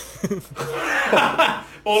 Jeez.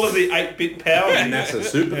 All of the 8-bit power. And that's a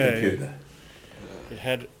supercomputer. It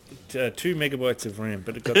had 2 megabytes of RAM,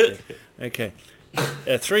 but it got there. Okay.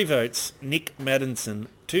 3 votes, Nick Maddinson.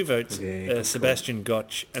 2 votes, Yeah, good Sebastian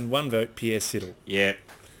Gotch. And 1 vote, Pierre Siddle. Yeah,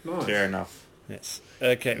 Nice. fair enough. Yes.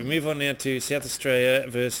 Okay, we move on now to South Australia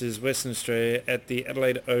versus Western Australia at the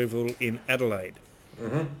Adelaide Oval in Adelaide.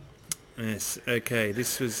 Mm-hmm. Yes, okay,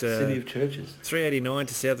 this was City of Churches. 389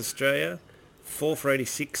 to South Australia, 4 for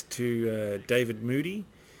 86 to David Moody.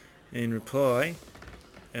 In reply,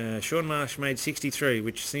 Sean Marsh made 63,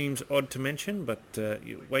 which seems odd to mention, but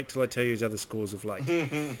you wait till I tell you his other scores of late.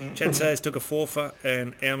 Chad Sayers took a 4 for,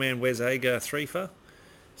 and our man Wes Agar 3 for.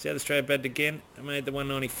 South Australia batted again, made the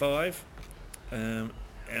 195. And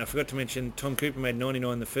I forgot to mention Tom Cooper made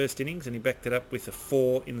 99 in the first innings, and he backed it up with a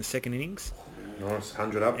 4 in the second innings. Nice,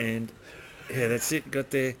 100 up. And yeah, that's it. Got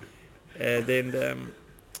there. Then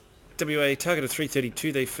WA target of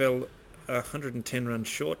 332. They fell 110 runs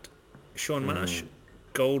short. Sean Marsh,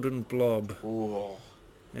 golden blob. Ooh.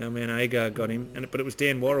 Our man Agar got him, but it was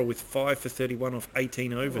Dan Worrell with 5 for 31 off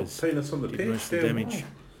 18 overs. Penis on the Did pitch. most of the damage.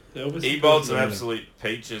 He bowled some absolute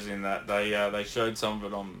peaches in that. They showed some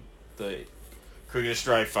of it on the Cricket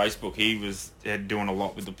Australia Facebook. He was doing a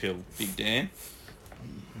lot with the pill. Big Dan.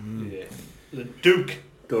 Yeah. The Duke.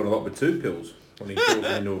 Doing a lot with 2 pills when he falls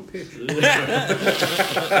into a pitch.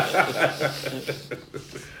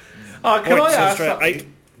 Oh, can Points, I South ask Australia, something? 8.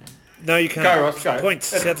 No, you can't. Go, Ross, go. Points,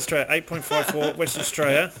 South Australia 8.54. Western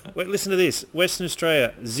Australia. Wait, listen to this. Western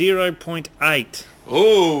Australia 0.8.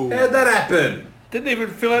 Ooh. How'd that happen? Didn't even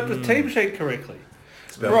fill out the team sheet correctly.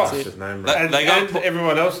 Spell Ross. his name That- right. And, They got and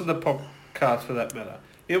everyone else in the podcast for that matter.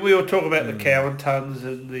 Yeah, we all talk about the Cowan tons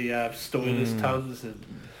and the Stoinis tons. And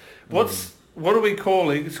what are we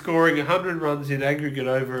calling scoring 100 runs in aggregate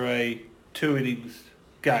over a 2 innings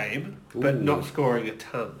game, but Ooh. not scoring a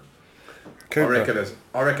ton? I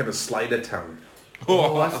reckon a Slater tongue.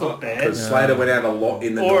 Oh, that's not bad. Because Slater went out a lot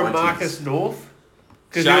in the Or 90s. a Marcus North.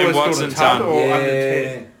 Because he Shane always scored a Watson ton ton. or under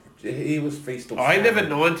 10. He was feast or Oh, he famine. never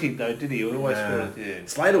 90'd though, did he? He always Nah. scored it, yeah.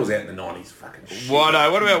 Slater was out in the 90s. Fucking shit.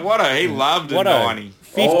 Watto. What about Watto? He loved a Watto. 90.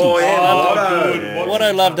 50. Oh, yeah, Oh, Watto. good. Yeah.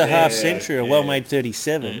 Watto loved a half Yeah, century, a yeah. well-made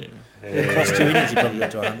 37. Across 2 innings, he probably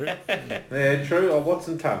got to 100. Yeah, true. Oh,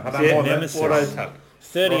 Watson tongue. I don't Yeah, mind that. Nemesis. Watto ton.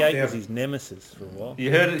 38 Right, was yeah. his nemesis for a while.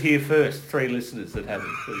 You heard it here first. 3 listeners that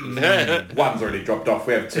haven't. One's already dropped off.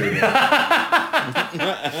 We have 2 now.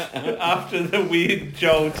 After the weird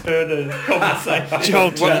Joel Turner conversation.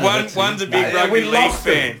 One's a big Mate, rugby we league lost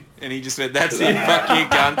him. fan. And he just went, that's it, fuck you,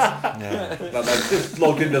 cunts. Like, they just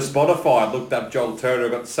logged into Spotify and looked up Joel Turner,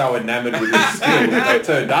 got so enamoured with his skills that they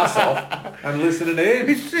turned us off and listened to him.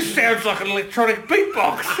 This sounds like an electronic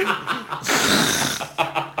beatbox.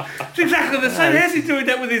 It's exactly the same. How's he doing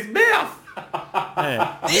that with his mouth?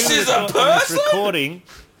 Yeah. This is a On this person? recording.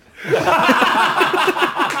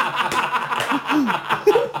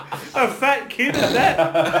 A fat kid at that.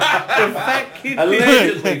 A fat kid.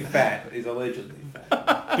 Allegedly fat. He's allegedly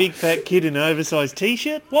fat. Big fat kid in an oversized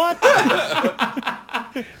t-shirt? What?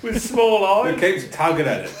 With small Who eyes. keeps tugging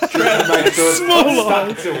at it, trying to make sure it's Small stuck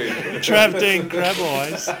eyes. to him. Trav Dean crab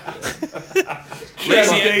eyes.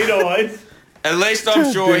 Dead eyes. At least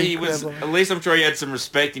I'm sure he Big was. crab. At least I'm sure he had some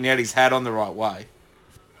respect and he had his hat on the right way.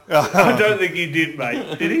 I don't think he did,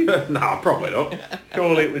 mate. Did he? No, probably not.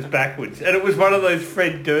 Surely it was backwards. And it was one of those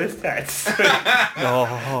Fred Durst hats.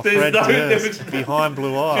 Oh, There's Fred no- Durst, behind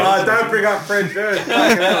blue eyes. Oh, don't bring up Fred Durst.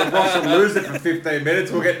 Fucking hell, if Ross will lose it for 15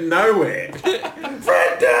 minutes, we'll get nowhere.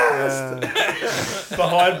 Fred Durst!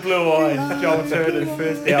 Behind Blue Eyes, Joel Turner's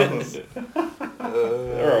first album.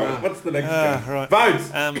 Alright, what's the next one? right.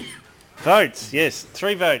 Votes! Votes, yes.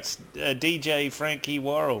 3 votes. DJ Frankie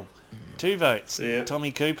Worrell. 2 votes. Yeah.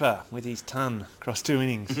 Tommy Cooper with his ton across 2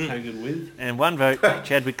 innings. Hanging with. And 1 vote,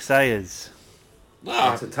 Chadwick Sayers.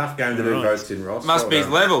 It's a tough game to do Right. votes in, Ross. Must Well be his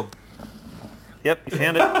done. level. Yep, you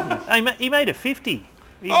found it. He made a 50.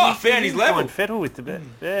 He I found his did level. find Fettle with the bat.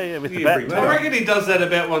 Yeah, with the You bat. bring I that reckon he does that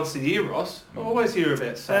about once a year, Ross. I always hear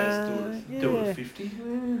about Sayers doing yeah. 50.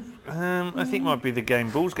 I think might be the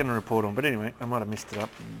game Bull's going to report on, but anyway, I might have missed it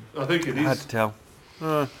up. I think it Hard is. to tell.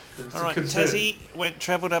 It's All a right, concern. Tassie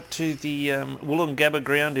travelled up to the Wollongabba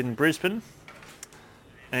ground in Brisbane.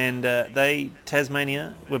 and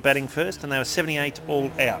Tasmania were batting first, and they were 78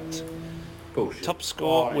 all out. Bullshit. Top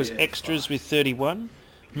score was Extras with 31,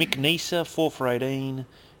 Mick Neeser 4 for 18,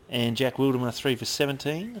 and Jack Wildermuth 3 for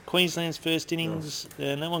 17. Queensland's first innings,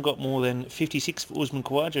 no one got more than 56 for Usman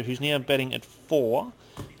Khawaja, who's now batting at 4.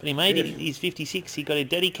 But he made his 56. He got a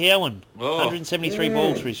Daddy Cowan. 173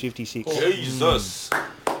 balls for his 56. Jesus.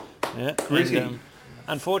 Yeah. And,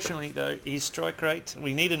 unfortunately, though, his strike rate,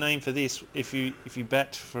 we need a name for this. If you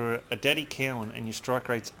bat for a Daddy Cowan and your strike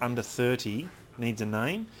rate's under 30, needs a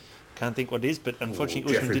name. Can't think what it is, but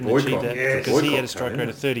unfortunately Usman didn't achieve that because he had a strike rate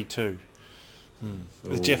of 32.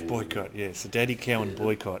 With Jeff Boycott, yes, the Daddy Cowan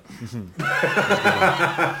boycott.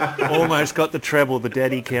 Almost got the treble, the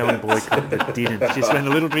Daddy Cowan boycott, but didn't. Just went a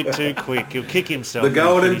little bit too quick. He'll kick himself. The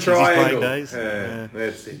golden triangle. Days.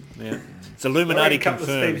 That's it. Yeah. It's Illuminati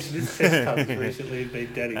confirmed.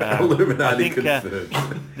 Illuminati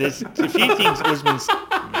confirmed. There's a few things Usman's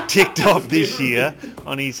ticked off this year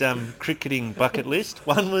on his cricketing bucket list.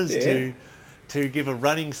 One was to give a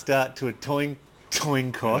running start to a coin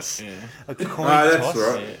toss, a coin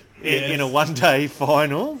toss in a one-day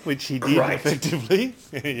final, which he did effectively.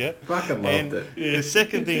 Fucking loved it. The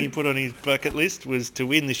second thing he put on his bucket list was to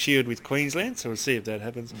win the Shield with Queensland, so we'll see if that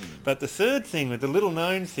happens. But the third thing, the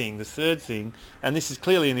little-known thing, and this is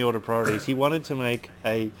clearly in the order of priorities, he wanted to make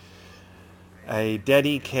a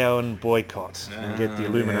Daddy Cowan boycott and get the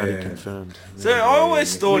Illuminati confirmed. So I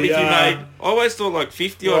always thought like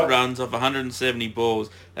 50 odd runs off 170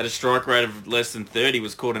 balls at a strike rate of less than 30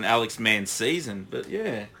 was called an Alex Mann season, but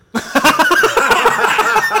yeah.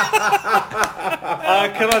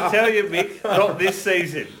 Can I tell you, Mick, not this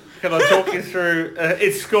season. Can I talk you through?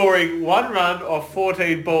 It's scoring 1 run off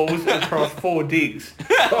 14 balls across 4 digs.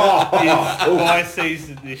 My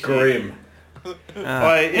season this year. Grim.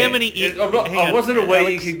 How many? I wasn't aware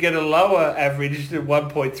you could get a lower average than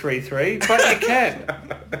 1.33, but you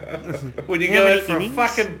can. When you go for a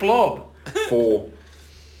fucking blob.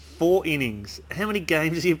 4 innings. How many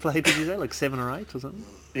games have you played? Did you say like 7 or 8 or something?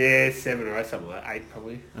 Yeah, 7 or 8, something like 8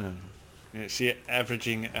 probably. Yeah, so you're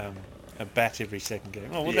averaging a bat every second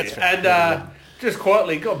game. Oh well, that's fair. And just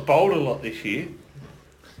quietly got bowled a lot this year.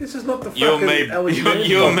 This is not the you and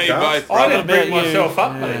me both. I didn't bring myself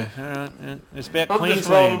up, mate. It's about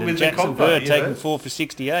Queensland and Jackson Bird taking 4 for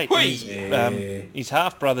 68. His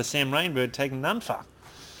half-brother Sam Rainbird taking none for.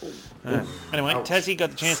 Anyway, Tassie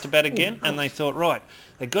got the chance to bat again, and they thought, right,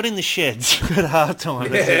 they got in the sheds at half-time.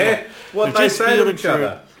 What they say to each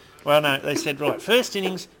other? Well, no, they said, right, first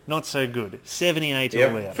innings, not so good. 78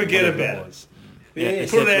 all out. Forget about it. Yeah,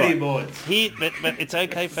 put it out of your minds. But it's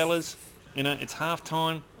okay, fellas. You know, it's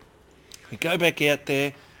half-time. We go back out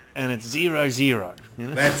there, and it's 0-0. You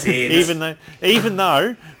know? That's it. even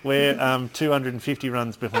though we're 250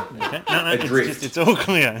 runs behind. Okay? No, it's all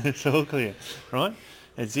clear. It's all clear, right?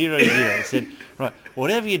 It's 0-0. He said, right,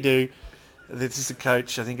 whatever you do, this is the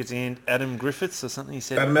coach. I think it's Adam Griffiths or something. He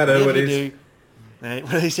said, doesn't matter who it is.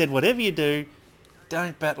 He said, whatever you do,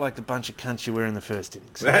 don't bat like the bunch of cunts you were in the first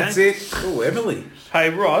innings. Okay? That's it. Oh, Emily. Hey,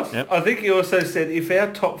 Ross, I think he also said if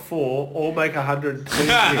our top 4 all make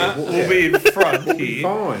 120, we'll be in front here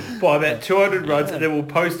by about 200 runs, and then we'll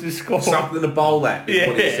post a score. Something to bowl that. Is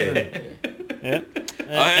what he said.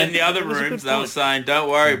 In the other rooms, they were saying, don't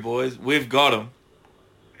worry, boys, we've got them.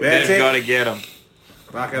 We've got to get them.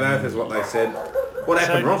 Fucking oath is what they said. What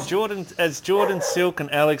happened, Ross? Jordan Silk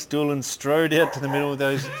and Alex Doolan strode out to the middle with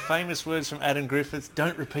those famous words from Adam Griffiths,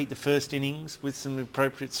 don't repeat the first innings, with some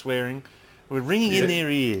appropriate swearing, were ringing in their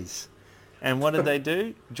ears. And what did they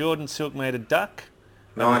do? Jordan Silk made a duck.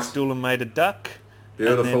 Nice. Alex Doolan made a duck.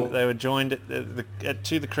 Beautiful. And then they were joined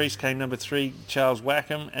to the crease came number 3, Charles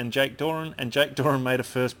Wackham and Jake Doran, and Jake Doran made a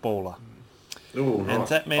first bowler. Ooh, nice. And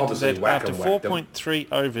that meant Obviously, that after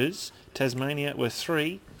 4.3 overs, Tasmania were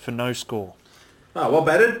 3 for no score. Oh, well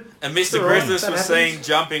batted. And Mr. Griffiths was seen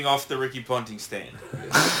jumping off the Ricky Ponting stand.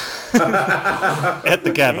 At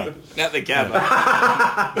the Gabba. At the Gabba.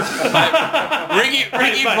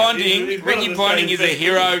 Ricky Ponting is a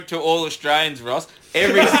hero to all Australians, Ross.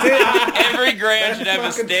 Every ground should have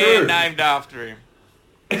a stand named after him.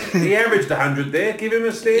 He averaged 100 there. Give him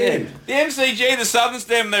a stand. Yeah. The MCG, the Southern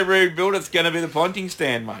stand they rebuilt, it's going to be the Ponting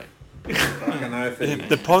stand, mate.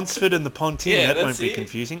 The Ponsford and the Ponting, that won't be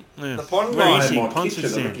confusing. Yeah. The Ponting Where is he? Ponsford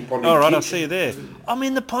stand. All right, I'll see you there. I'm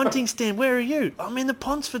in the Ponting stand. Where are you? I'm in the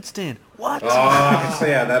Ponsford stand. What? Oh, I can see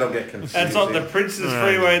how that'll get confusing. That's like the Princess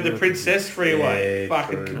Freeway and the Princess Freeway.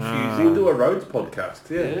 Fucking confusing. We'll do a roads podcast.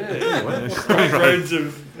 Great roads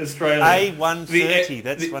of Australia. A130,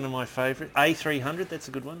 that's one of my favourite. A300, that's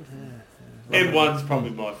a good one. M1's probably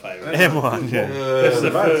my favourite. M1, yeah. That's the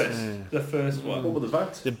votes. first. The first What one. were the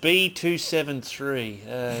votes? The B273.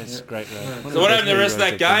 It's a great road. So what happened to the rest of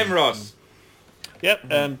that game, Ross? Yep,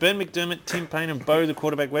 Bern McDermott, Tim Payne and Bo, the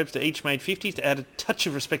quarterback Webster, each made 50s to add a touch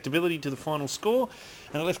of respectability to the final score,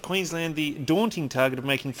 and it left Queensland the daunting target of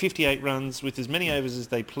making 58 runs with as many overs as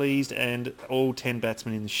they pleased and all 10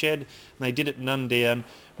 batsmen in the shed. And they did it none down,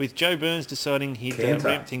 with Joe Burns deciding he'd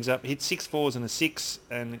ramp things up. Hit 6 fours and a 6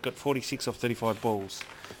 and got 46 off 35 balls,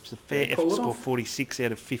 which is a fair effort to score 46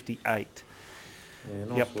 out of 58. Yeah,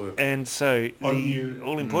 nice work. And so the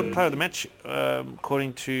all-important player of the match,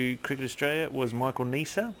 according to Cricket Australia, was Michael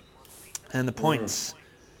Neser. And the points,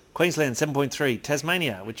 Queensland 7.3,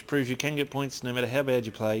 Tasmania, which proves you can get points no matter how bad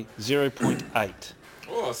you play, 0.8.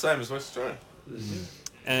 Oh, same as West Australia.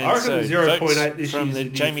 And I reckon so the 0.8 votes this from year's the the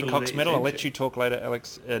new Jamie Cox Philadelphia medal. I'll let championship. you talk later,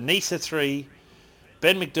 Alex. Neser 3,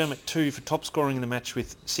 Ben McDermott 2 for top scoring in the match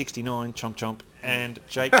with 69, chomp chomp, and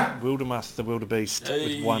Jake Wildermuth, the wildebeest,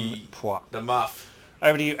 with 1 point. The muff.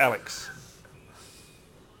 Over to you, Alex.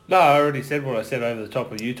 No, I already said what I said over the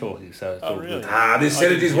top of you talking, so it's all really? good. This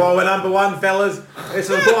Senate is why we're number one, fellas. This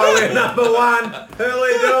is why we're number one.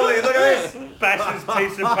 Hurly durly, look at this. Bash this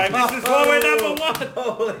piece of paper. This is why we're number one.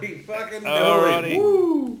 Holy fucking Alrighty.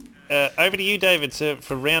 Woo. Over to you, David,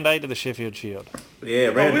 for round 8 of the Sheffield Shield. Yeah,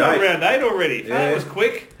 Oh, round we're on 8. round 8 already. Yeah. That was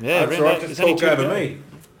quick. Yeah, That's round right, 8. just There's only talk 2 over to go. me.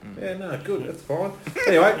 Yeah, no, good, that's fine.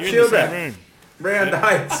 Anyway, You're in the Shield same wrap. room. Round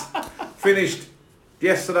 8 finished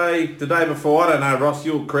yesterday, the day before. I don't know, Ross,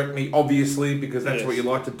 you'll correct me, obviously, because that's Yes. what you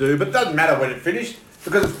like to do. But it doesn't matter when it finished,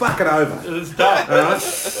 because it's fucking over. It's done. Alright?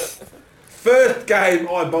 First game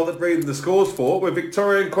I bothered reading the scores for were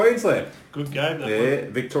Victoria and Queensland. Good game, that Yeah,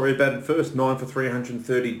 Victoria batted first, 9 for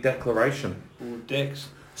 330 declaration. one. Or Dex.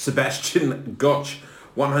 Sebastian Gotch,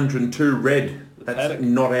 102 red. That's Paddock.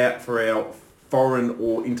 not out for our foreign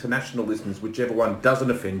or international listeners, whichever one doesn't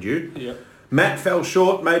offend you. Yep. Matt fell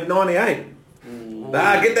short, made 98.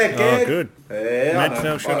 Get that Oh, gag? good. Yeah, Matt I know.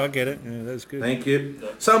 fell short, I get it. Yeah, that was good. Thank you.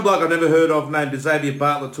 Some bloke I've never heard of named Xavier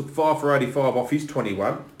Bartlett took 5 for 85 off his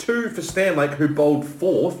 21. 2 for Stanlake, who bowled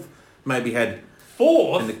 4th. Maybe had an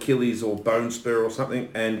Fourth. Achilles or bone spur or something.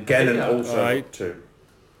 And Gannon Yeah. also Right. got 2.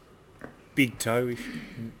 Big toe-ish.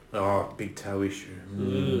 Oh, big toe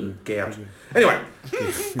issue. Gout. Anyway,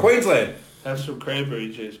 Queensland. Have some cranberry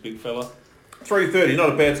juice, big fella. 330, not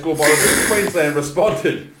a bad score by the way. Queensland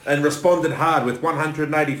responded hard with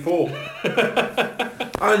 184.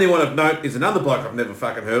 Only one of note is another bloke I've never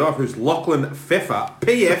fucking heard of, who's Lachlan Pfeffer,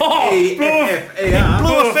 P-F-E-F-F-E-R.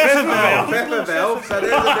 Blew a Pfeffer valve. Pfeffer valve. So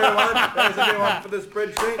there's a new one. There's a new one for the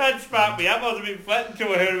spreadsheet. That sparked me up. I was a bit flat until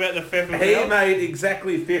I heard about the Pfeffer He valve. made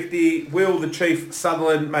exactly 50. Will the Chief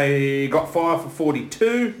Sutherland got 5 for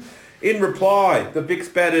 42. In reply, the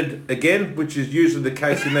Vicks batted again, which is usually the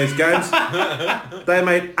case in these games. They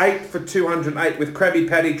made 8 for 208 with Krabby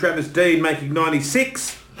Patty Travis Dean making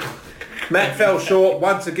 96. Matt fell short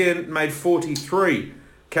once again, made 43.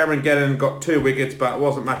 Cameron Gannon got 2 wickets, but it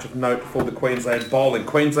wasn't much of note for the Queensland bowling.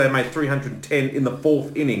 Queensland made 310 in the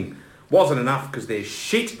 4th inning. Wasn't enough because they're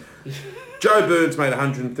shit. Joe Burns made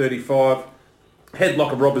 135.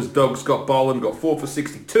 Headlocker Robbers Dogs got bowling, got 4 for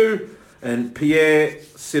 62. And Pierre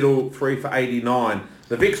Siddle 3 for 89.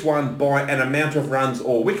 The Vicks won by an amount of runs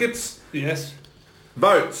or wickets. Yes.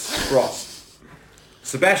 Votes, Ross.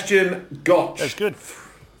 Sebastian Gotch. That's good.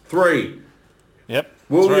 3. Yep.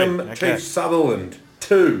 William 3. Okay. Chief Sutherland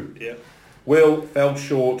 2. Yep. Will fell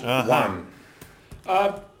short Uh-huh.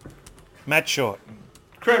 1. Matt Short.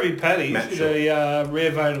 Krabby Patty's Matt in Shaw. a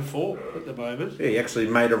rare vein of 4 at the moment. Yeah, he actually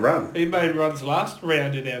made a run. He made runs last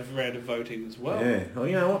round in our round of voting as well. Yeah. Well,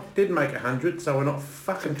 you know what? Didn't make 100, so we're not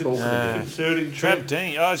fucking talking about it. Concerning Trav trend.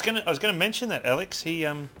 Dean. I was gonna mention that, Alex. He's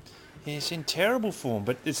in terrible form,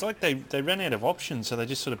 but it's like they ran out of options, so they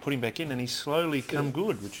just sort of put him back in, and he's slowly come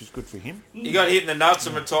good, which is good for him. He got hit in the nuts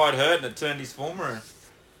and retired hurt, and it turned his form around.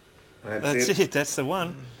 That's it. That's the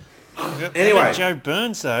one. Anyway. How about Joe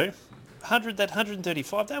Burns though,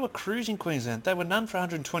 135. They were cruising Queensland. They were none for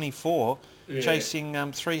 124, Yeah. chasing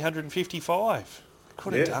 355.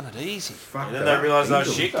 Could have Yeah. done it easy. Fuck And then that. they realised they were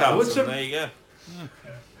Easily. shit covers, What's and a- there you go.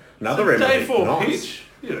 Another Day remedy. 4 Nice. pitch.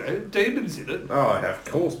 You know, demons in it. Oh, of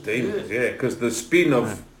course, demons, yeah, because the spin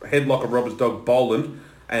of Headlocker Robert's dog Boland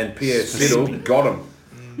and Pierre Siddle got him.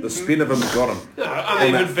 The spin of them got him. No, On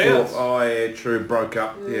uneven that bounce. 4th, oh yeah, true, broke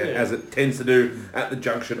up, yeah, as it tends to do at the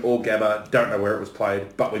junction or Gabba. Don't know where it was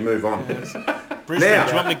played, but we move on. Brisbane, Now- do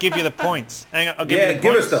you want me to give you the points? Hang on, I'll give Yeah, you the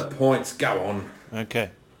give points. us the points, go on.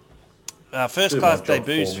 Okay. First Do class my job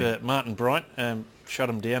debuts for me. for Martin Bright. Shot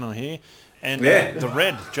him down on here. And Yeah. the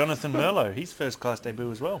Red, Jonathan Merlot, his first class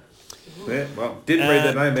debut as well. Yeah, well, didn't read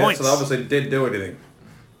their name out, Points. so they obviously didn't do anything.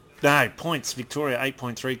 No, points. Victoria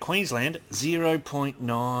 8.3. Queensland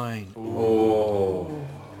 0.9. Oh.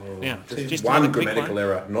 Now, just One another quick grammatical one.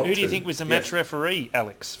 error, not Who do you two. think was the match referee,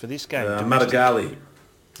 Alex, for this game? Madagali.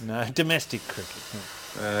 No, domestic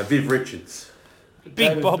cricket. Viv Richards. Big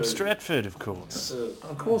David Bob Booth. Stratford, of course.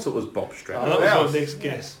 Of course it was Bob Stratton. That was my next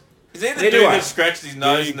guess. Is he the dude Anyway. that scratched his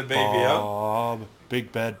nose in the BBL? Bob.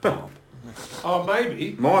 Big bad Bob. Oh,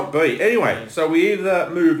 maybe. Might be. Anyway, so we either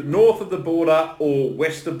move north of the border or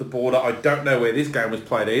west of the border. I don't know where this game was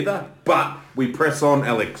played either, but we press on,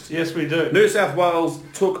 Alex. Yes, we do. New South Wales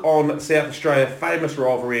took on South Australia, famous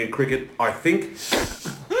rivalry in cricket, I think.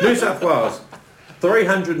 New South Wales, Was it the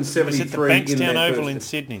 373 in Bankstown their Oval in first.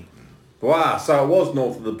 Sydney? Wow, so it was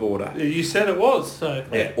north of the border. You said it was, so...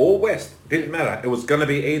 Yeah, or west. Didn't matter. It was going to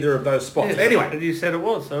be either of those spots. Yes, Anyway, and you said it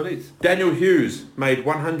was, so it is. Daniel Hughes made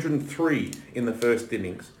 103 in the first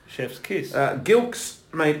innings. Chef's kiss. Gilks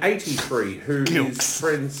made 83, who is Gilks.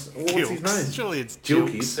 friends... What's his Gilks. name? Surely it's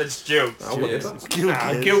Gilkies. That's jokes. Oh, whatever.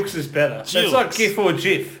 Gilks is better. It's Gilks. like GIF or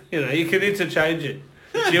GIF. You know, you can interchange it.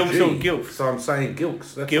 Gilks or Gee, Gilf. So I'm saying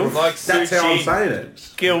Gilks. That's, Gilf? Like that's how I'm sushi. saying it.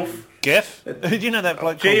 Gilf. Geff? Do you know that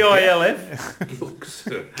bloke called G-I-L-F.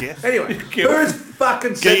 Gilks. Geff? Anyway, Gilf. whose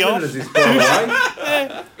fucking segment Geoff. is this, by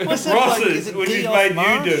the way? What's Ross's, Is it which is Geoff made you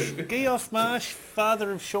Marsh? do. Geoff Marsh,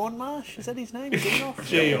 father of Sean Marsh? Is that his name? Geoff?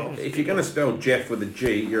 Geoff. If you're going to spell Jeff with a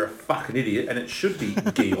G, you're a fucking idiot, and it should be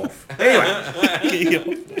Geoff. Anyway,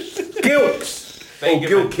 Gilks. Or Thank you,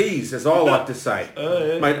 Gil man. Keys, as I like to say.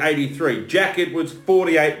 Made 83. Jack Edwards,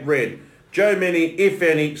 48 red. Joe Many, if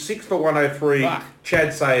any, 6 for 103. Fuck.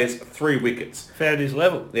 Chad Sayers, 3 wickets. Found his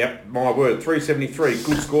level. Yep, my word, 373.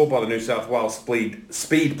 Good score by the New South Wales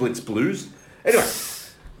Speed Blitz Blues. Anyway,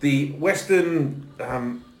 the Western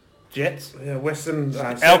Jets.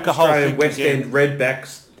 South Alcohol Australian thing West again. End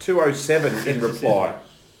Redbacks, 207 in reply.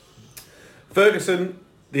 Ferguson,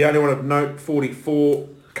 the only one of note, 44.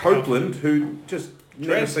 Copeland, who just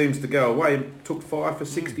never Trent. seems to go away, took 5 for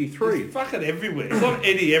 63. He's fucking everywhere. It's not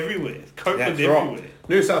Eddie everywhere. It's Copeland That's right. everywhere.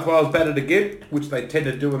 New South Wales batted again, which they tend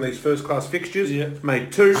to do in these first-class fixtures. Yeah.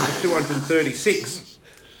 Made 2 for 236.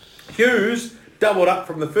 Hughes doubled up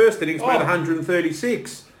from the first innings, made Oh.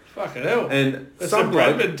 136. Fucking hell. And That's a some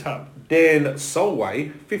bloke, Bradman tub. Dan Solway,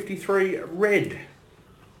 53 red.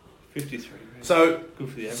 53. So Good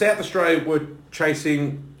for the average. South Australia were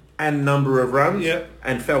chasing a number of runs Yeah.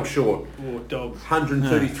 and fell short. Oh, dogs.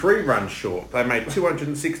 133 runs short. They made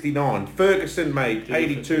 269. Ferguson made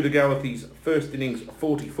 82 to go with his first innings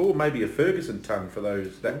 44. Maybe a Ferguson ton for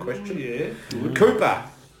that question. Yeah. Cooper,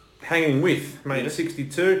 hanging with, made Yeah.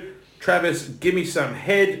 62. Travis, gimme some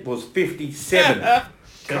head, was 57.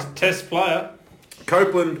 Test player.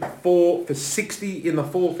 Copeland, 4 for 60 in the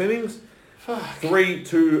fourth innings. 3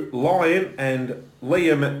 to Lyon and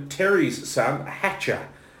Liam Terry's son, Hatcher.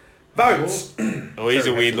 Votes. Oh, he's a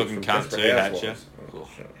Terry weird Hatcher looking from cunt too, Desperate Hatcher. Housewives.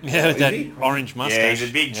 Yeah, Is that he? orange mustache. Yeah, he's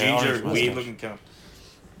a big Yeah, ginger, orange weird mustache. looking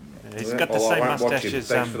cunt. He's Yeah, got the well, I same won't watch mustache him. as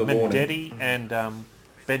Thanks for the warning. Mendetti and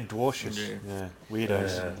Ben Dwarshuis. Yeah,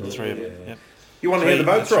 weirdos. The three of them. Yep. You want to hear the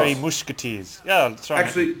votes, Three Ross? musketeers. Yeah, that's right.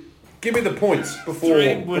 Actually, give me the points before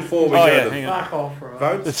Three we would- go Oh, yeah, to hang the on. Fuck off, right?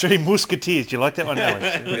 The votes. Three Musketeers. Do you like that one,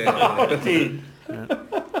 Alex? Yeah.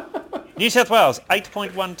 New South Wales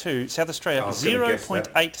 8.12. South Australia I was gonna guess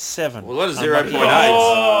that. 0.87. Well, that is Unlucky. 0.8.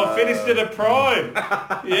 Oh, finished at a prime.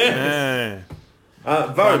 Yeah. Yeah.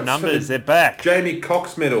 Prime Votes. numbers. They're back. Jamie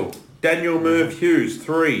Cox medal. Daniel Merv Hughes,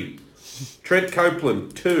 3. Trent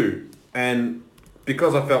Copeland, 2. And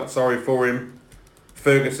because I felt sorry for him,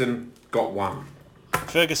 Ferguson got 1.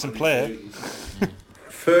 Ferguson player.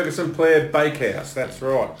 Ferguson player Bakehouse, that's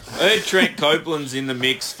right. I heard Trent Copeland's in the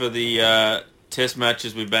mix for the test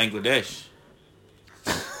matches with Bangladesh.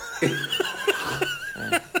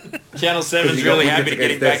 Channel 7's he got really wickets happy to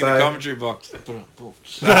get him against back in the SA. commentary box.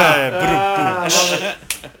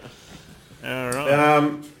 All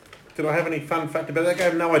right. Did I have any fun fact about that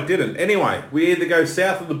game? No, I didn't. Anyway, we either go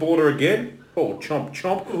south of the border again, or chomp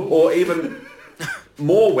chomp, or even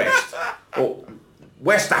more west, or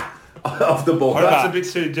wester of the border. That's a bit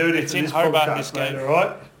too dirty It's for in this Hobart, podcast, this mate, game.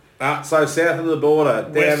 all right? So south of the border,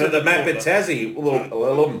 West down of at the the map border. at Tassie.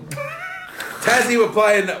 Tassie were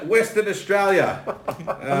playing Western Australia.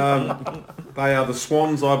 They are the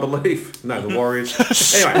Swans, I believe. No, the Warriors.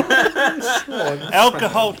 Anyway,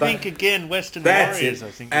 Alcohol think again. Western that's Warriors, it.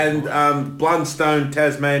 I think. And Blundstone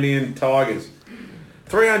Tasmanian Tigers.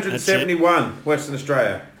 371 Western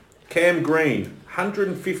Australia. Cam Green,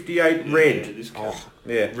 158 red. Yeah, this guy.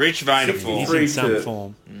 Yeah. Rich vein of He's form. in 63 some to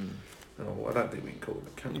form. Oh, I don't think we can call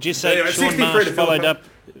it. Just say Anyway, Sean 63 Marsh to followed Philippe. up.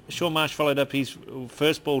 Sean Marsh followed up his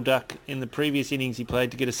first ball duck in the previous innings he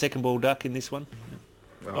played to get a second ball duck in this one.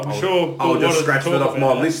 Well, I'm sure I'll Paul just wanted to scratch talk that off my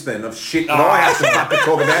about that. list then of shit that I have to fucking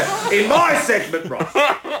talk about in my segment, Ross.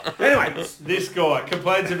 Anyway, This guy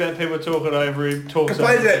complains about people talking over him, talks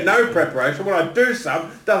complains over about no preparation. When I do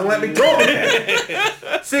some, doesn't let me talk about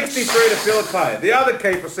it. 63 to Philippe. The other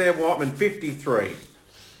keeper, Sam Whiteman, 53.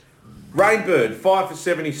 Rainbird, 5 for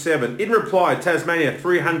 77. In reply, Tasmania,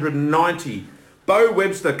 390. Bo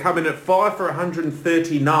Webster coming at 5 for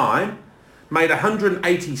 139, made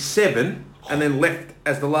 187, and then left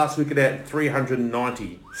as the last wicket out at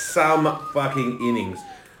 390. Some fucking innings.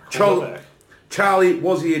 Charlie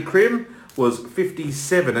Wazir Krim was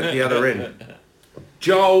 57 at the other end.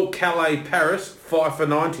 Joel Calais Paris, 5 for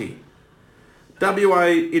 90. WA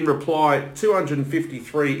in reply,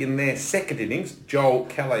 253 in their second innings. Joel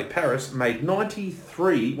Calais Paris made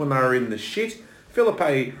 93 when they were in the shit.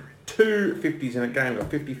 Philippe, 2 50s in a game, got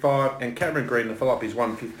 55. And Cameron Green, the follow-up is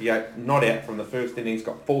 158, not out from the first innings,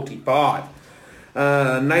 got 45.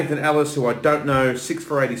 Nathan Ellis, who I don't know, 6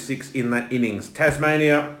 for 86 in that innings.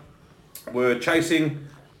 Tasmania were chasing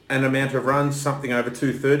an amount of runs, something over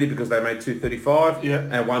 230 because they made 235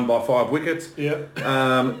 and won by 5 wickets.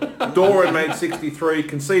 Doran made 63,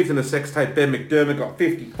 conceived in the sextate. Ben McDermott got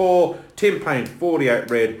 54, Tim Payne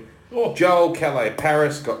 48 red, Joel Calais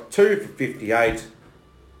Paris got 2 for 58.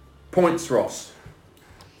 Points, Ross.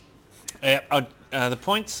 The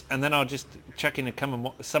points, and then I'll just chuck in a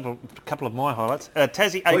couple of my highlights.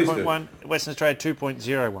 Tassie Please 8.1, Western Australia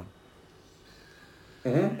 2.01.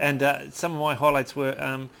 And some of my highlights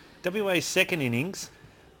were WA's second innings.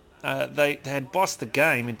 They had bossed the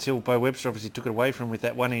game until Bo Webster obviously took it away from them with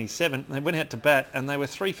that 187. They went out to bat and they were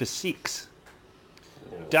 3 for 6.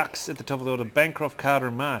 Ducks at the top of the order. Bancroft, Carter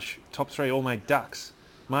and Marsh. Top 3 all made ducks.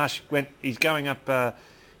 Marsh he's going up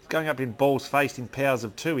in balls faced in powers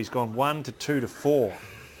of 2. He's gone 1 to 2 to 4.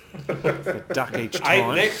 A duck each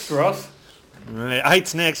time. 8 next, Ross.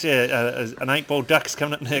 8's next, yeah. An 8-ball duck's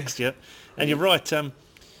coming up next, yeah. And you're right,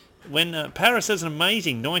 when Paris has an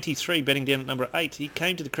amazing 93 betting down at number 8, he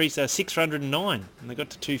came to the crease 6 for 109, and they got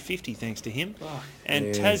to 250 thanks to him.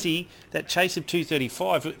 Tassie, that chase of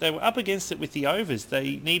 235, they were up against it with the overs.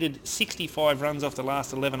 They needed 65 runs off the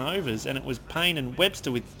last 11 overs, and it was Payne and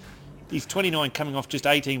Webster with these 29 coming off just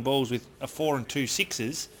 18 balls with a 4 and 2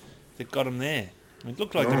 sixes that got them there. It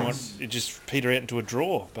looked like they might just peter out into a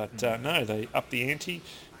draw, but no, they upped the ante.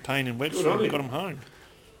 Payne and Webster got them home.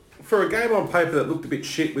 For a game on paper that looked a bit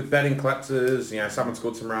shit with batting collapses, someone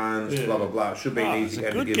scored some runs, blah, blah, blah. Should be an easy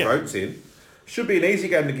game to give votes in. Should be an easy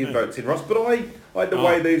game to give votes in, Ross. But I had to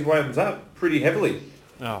weigh these ones up pretty heavily.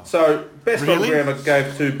 So, best on ground I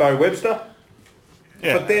gave to Bo Webster.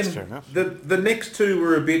 Yeah, but then that's fair enough. the next two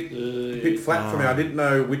were a bit flat for me. I didn't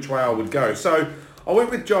know which way I would go. So, I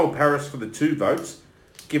went with Joel Paris for the 2 votes,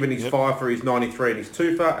 given his 5 for his 93 and his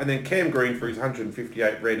 2 for, and then Cam Green for his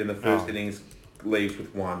 158 red in the first innings, leaves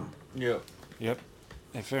with 1. Yep. Yeah,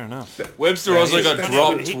 fair enough. Webster also got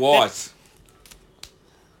dropped twice.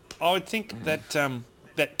 I would think that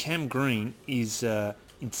that Cam Green is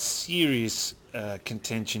in serious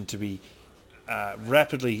contention to be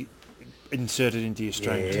rapidly inserted into the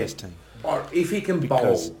Australian Test team. If he can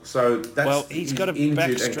bowl, so that's he's got a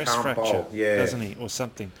back stress fracture, doesn't he, or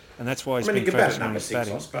something, and that's why he's been focusing on his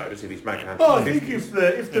batting. I suppose, if he's making. I think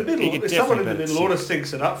if someone in the middle order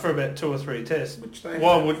sinks it up for about 2 or 3 tests,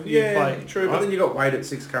 why wouldn't you play? True, right? But then you got Wade at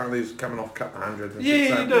 6 currently, who's coming off a couple of hundred.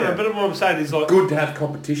 But what I'm saying is good to have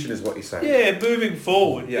competition, is what you're saying. Yeah, moving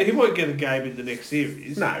forward, he won't get a game in the next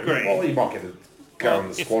series. No, well, he might get a go in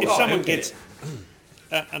the squad. If someone gets.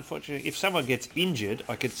 Unfortunately, if someone gets injured,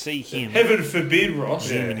 I could see him. Heaven forbid, Ross.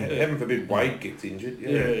 Heaven forbid Wade gets injured.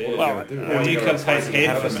 Well, you can take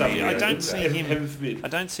head for stuff. I don't see him. I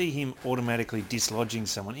don't see him automatically dislodging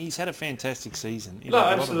someone. He's had a fantastic season. No,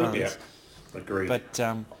 absolutely. Agreed. But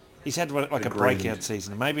he's had like a breakout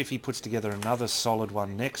season. Maybe if he puts together another solid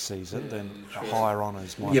one next season, then higher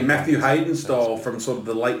honours might. Yeah, Matthew Hayden style from sort of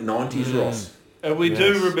the late 90s, Ross. And we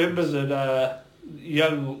do remember that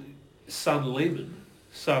young son Lehman.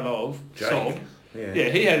 Son of Sol. Yeah,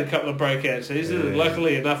 he had a couple of breakout seasons and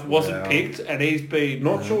luckily enough wasn't picked, and he's been...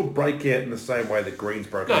 Not sure breakout in the same way that Green's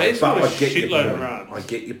broke out. No, he's got a shitload of runs. I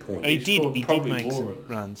get your point. He did make some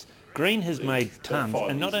runs. Green has made tons,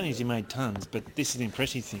 and not only has he made tons, but this is an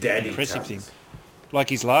impressive thing. Like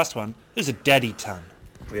his last one, it was a daddy ton.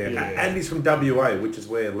 Yeah, and he's from WA, which is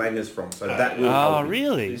where Langer's from, so that will help. Oh,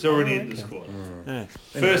 really? He's already in the squad.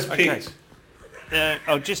 First picked.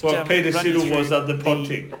 I'll just Peter Siddle was under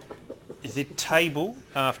Ponting. the table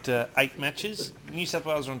after 8 matches. New South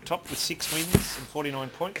Wales are on top with 6 wins and 49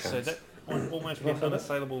 points, so that will almost be an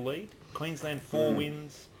unassailable lead. Queensland 4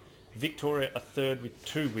 wins. Victoria a third with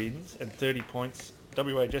 2 wins and 30 points.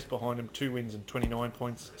 WA just behind them, 2 wins and 29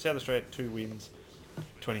 points. South Australia 2 wins,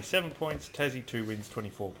 27 points. Tassie 2 wins,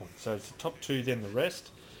 24 points. So it's the top 2, then the rest.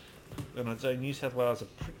 And I'd say New South Wales are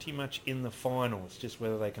pretty much in the final. It's just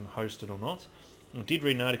whether they can host it or not. I did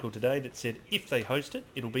read an article today that said if they host it,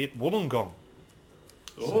 it'll be at Wollongong.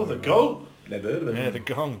 Oh, the Gong. Never heard of it. Yeah, the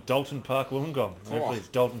Gong, Dalton Park, Wollongong. Hopefully it's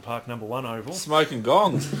Dalton Park number 1 oval. Smoking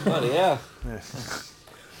gongs. Bloody hell.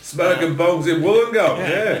 Smoking bongs in Wollongong.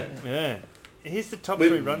 Yeah. Yeah. Here's the top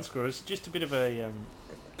 3 run scorers. Just a bit of a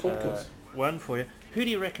Talk to us. one for you. Who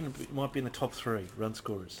do you reckon might be in the top 3 run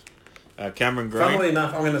scorers? Cameron Green. Funnily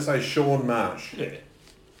enough, I'm going to say Sean Marsh. Yeah.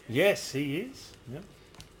 Yes, he is. Yep.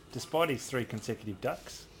 Despite his 3 consecutive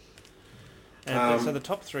ducks. And so the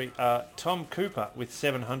top 3 are Tom Cooper with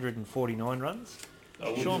 749 runs,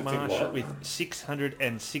 Sean Marsh with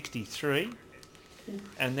 663,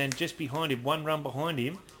 and then just behind him, 1 run behind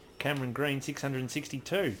him, Cameron Green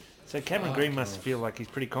 662. So Cameron Green must feel like he's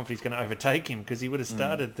pretty confident he's going to overtake him because he would have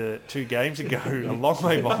started the 2 games ago a long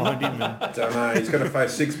way behind him. And Don't know. He's going to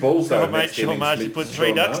face 6 balls though. mate, next Sean innings Marsh with put 3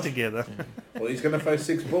 Sean ducks Marsh. together. Well, he's going to face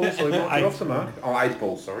 6 balls, so he might get off the mark. Oh, 8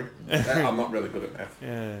 balls, sorry. I'm not really good at math.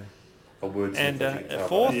 Yeah. Or words. And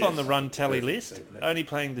fourth on the run tally list, only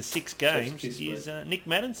playing the 6 games, is Nick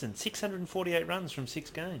Maddinson, 648 runs from 6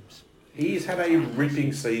 games. He's had a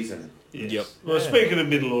ripping season. Yes. Yep. Well, speaking of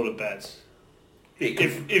middle order bats,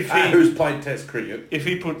 Who's played Test cricket? if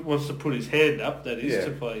he wants to put his hand up, that is, Yeah.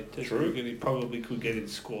 to play Test True. cricket, he probably could get in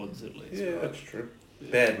squads at least. Yeah, that's true.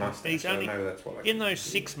 Bad mustache. He's so only maybe that's what. in those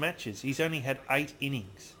 6 matches. He's only had 8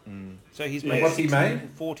 innings, so he's Yeah. made What's he made?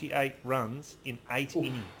 48 runs in 8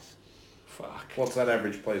 innings. Fuck. What's that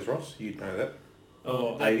average, please, Ross? You'd know that.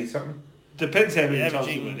 Oh, 80 something. depends how many He's times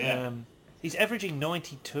he averaging, went out. he's averaging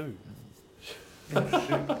 92. All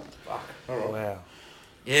right. Wow.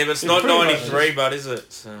 Yeah, but it's It's not pretty much 93, but is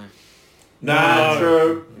it? So. No,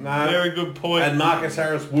 true. No. Very good point. And Marcus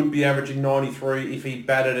Harris would be averaging 93 if he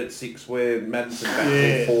batted at 6 where Madison batted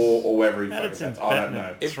Yeah. at 4 or wherever he fucking Madison's bats. I don't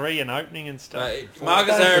batting know. at 3 and opening and stuff.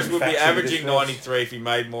 Marcus Don't Harris put would be facts into averaging this, Ross. 93 if he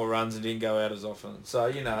made more runs and didn't go out as often. So,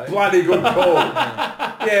 you know. Bloody good call.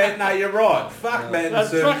 Yeah, no, you're right. Fuck,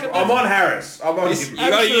 Madison. I'm on Harris. I'm on You him.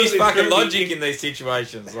 got to use Absolutely fucking true. logic in these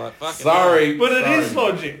situations. Like, fucking Sorry. But it sorry. is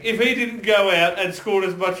logic. If he didn't go out and scored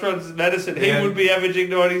as much runs as Madison, Yeah. he would be averaging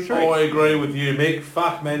 93. I agree with you, Mick.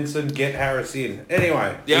 Fuck Madison, get Harris in.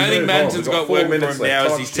 Anyway. The only thing Madison's got working for him now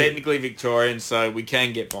is Time he's shit. technically Victorian, so we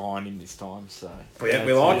can get behind him this time. So Yeah,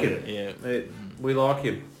 we like him. yeah. We like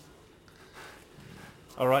him.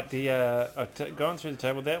 All right, going through the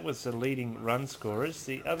table, that was the leading run scorers.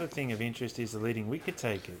 The other thing of interest is the leading wicket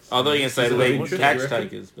takers. I thought you were going to say Is it lead interest, catch you reckon?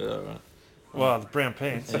 takers, but all right. Well, the brown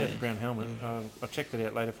pants, yeah, the brown helmet. I'll check that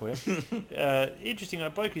out later for you. Interesting, a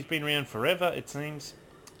bloke who's been around forever, it seems.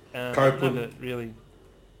 Copeland.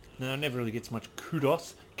 Never really gets much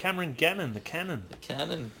kudos. Cameron Gannon, the Cannon.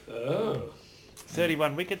 Cannon. Oh.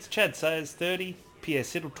 31 wickets. Chad Sayers, 30. Pierre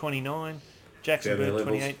Siddle, 29. Jackson Yeah, their Bird,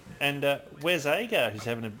 levels. 28. And Wes Agar, who's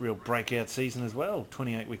having a real breakout season as well,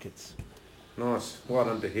 28 wickets. Nice. Well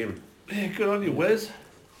done to him. Yeah, good on you, Wes.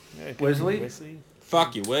 Yeah, good Wesley? on Wesley.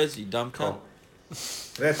 Fuck you, where's you dumb cunt?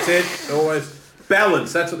 That's it. Always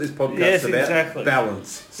balance. That's what this podcast Yes, is about. exactly.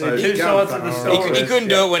 Balance. They're you two go and sides of fuck the yourself. story. He couldn't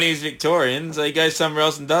do it when he was Victorian, so he goes somewhere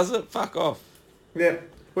else and does it. Fuck off. Yeah.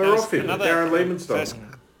 We're There's off him. another Darren Lehman style.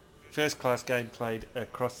 First class game played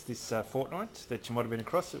across this fortnight that you might have been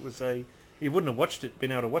across. It was you wouldn't have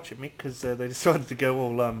been able to watch it, Mick, because they decided to go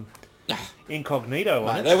all incognito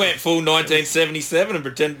on Mate, it. they went full 1977 and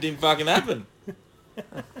pretended it didn't fucking happen.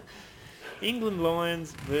 England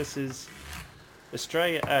Lions versus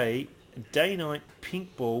Australia A, day-night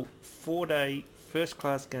pink ball, 4-day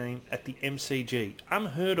first-class game at the MCG.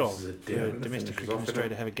 Unheard of This is a for downer to domestic finish cricket us in off, Australia isn't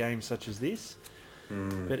to have a game such as this.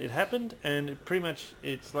 But it happened, and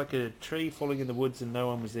it's like a tree falling in the woods, and no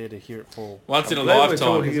one was there to hear it fall. Once in a Glad we're lifetime.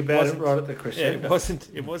 talking about it wasn't- right at the Yeah, crescendo.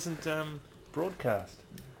 it wasn't broadcast,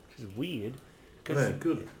 which is weird. Because Yeah,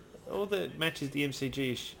 good. all the matches at the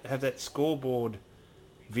MCG have that scoreboard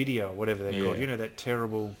video, whatever they're Yeah. called. You know, that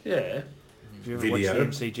terrible. Yeah, If you ever Video. watch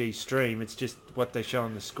the MCG stream, it's just what they show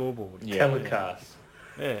on the scoreboard. Yeah. telecast.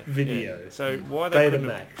 Yeah, Video. yeah. So why they couldn't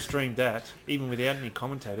have Betamax. streamed that, even without any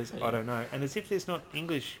commentators, I don't know. And as if there's not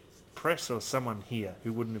English press or someone here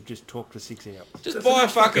who wouldn't have just talked for 6 hours. Just Doesn't buy a the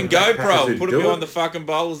fucking fucking backpackers GoPro who and put it do behind it? the fucking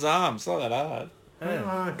bowler's arm. It's not that hard. Yeah.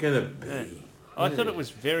 Ah, gonna be. I thought it was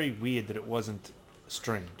very weird that it wasn't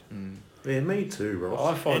streamed. Yeah, me too, Ross.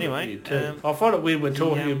 I find Anyway, it weird too. I find it weird we're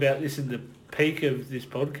talking um, about this in the peak of this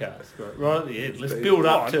podcast, right at the end. Let's build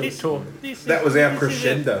up to it. Talk. That was our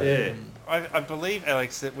crescendo. Yeah. I believe,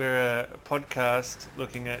 Alex, that we're a podcast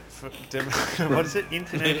looking at what is it?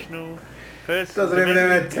 International first. Doesn't even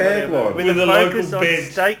have a tagline. With With a the focus local on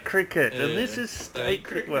bench. state cricket, and Yeah, this is state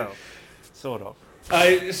cricket. Well, sort of.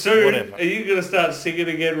 Hey, soon, Whatever. are you going to start singing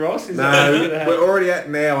again, Ross? Is No, that what's gonna we're happen? already at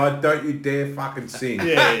now. Don't you dare fucking sing.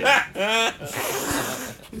 Yeah.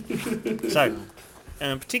 So,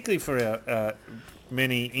 particularly for our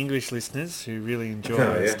many English listeners who really enjoy Oh,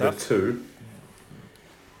 our yeah, the stuff, two.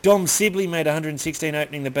 Dom Sibley made 116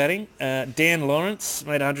 opening the batting. Dan Lawrence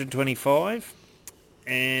made 125.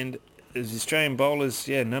 And as Australian bowlers,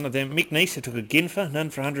 none of them. Mick Neeser took a Ginfer, none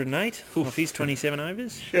for 108 off his 27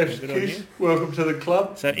 overs. Chef's Good on kiss. you. Welcome to the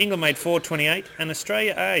club. So England made 428, and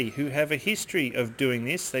Australia A, who have a history of doing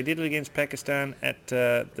this, they did it against Pakistan at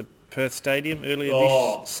the Perth Stadium earlier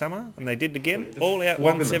this summer, and they did it again, all out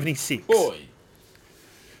 176. Boy.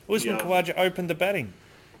 Usman Yeah. Khawaja opened the batting.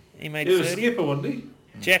 He made He was a 30. skipper, wasn't he?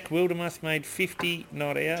 Jack Wildermuth made 50,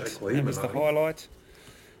 not out. Jack That Lehman, was the I think. highlight.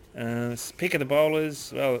 Pick of the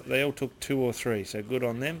bowlers, well, they all took 2 or 3, so good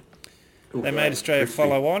on them. They made Australia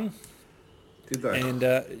follow on, Did they? and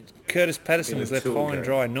Curtis Patterson In a was left tour high and game.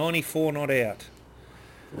 dry, 94 not out.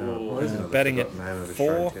 Oh, isn't it the batting at forgotten name of 4.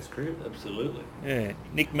 Australian Test cricket? Absolutely. Yeah,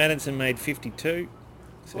 Nick Maddinson made 52.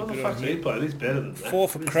 So What the good fuck's on he him. playing? He's better than that. 4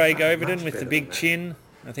 for Craig Overton much with the better big than that. chin.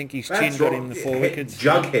 I think his chin That's got right. him the 4 Yeah, wickets.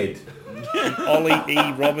 Jughead. Ollie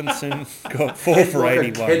E. Robinson got 4 Head for like a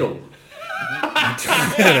 81. kettle.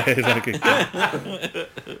 Like a-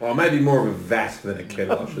 Or maybe more of a vat than a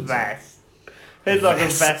kettle, I should say. Vast. He's like a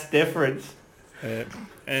vast difference.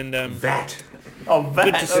 and Vat. Oh, vast.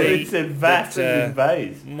 Good to see It said vast that, in his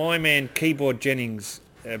vase. my man Keyboard Jennings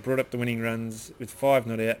brought up the winning runs with 5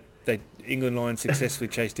 not out. England Lions successfully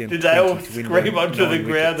chased down. Did they all 20 to win scream by onto the 9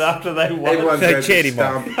 ground wickets. after they won? Everyone They goes cheered to him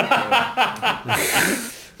on. stump.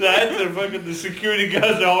 That's the fucking the security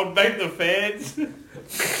guards are holding back the fans.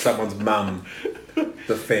 Someone's mum.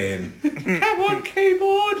 The fan. Come on,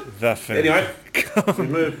 keyboard. The fan. Anyway, we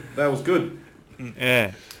moved. That was good.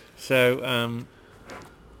 Yeah. So,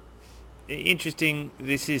 interesting.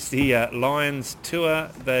 This is the Lions tour.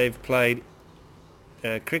 They've played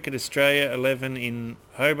Cricket Australia 11 in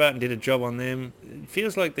Hobart and did a job on them. It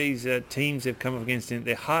feels like these teams they've come up against,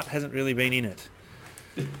 their heart hasn't really been in it.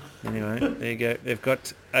 Anyway, there you go. They've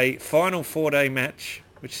got a final 4-day match,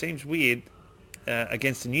 which seems weird,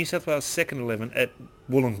 against the New South Wales second 11 at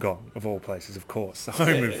Wollongong, of all places, of course. The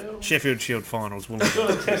home of Sheffield Shield finals, Wollongong.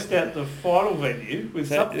 Got to test out the final venue with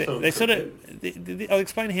something. They sort of. I'll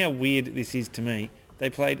explain how weird this is to me. They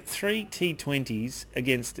played 3 T20s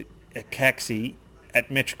against Caxi at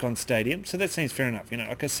Metricon Stadium, so that seems fair enough.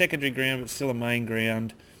 Like a secondary ground, but still a main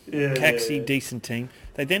ground. Caxi, decent team.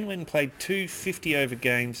 They then went and played 2 50-over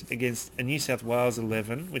games against a New South Wales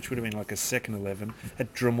 11, which would have been like a second 11,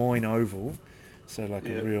 at Drummoyne Oval. So like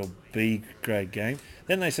a real B-grade game.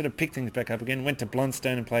 Then they sort of picked things back up again, went to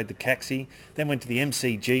Blundstone and played the Caxi, then went to the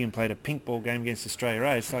MCG and played a pink ball game against Australia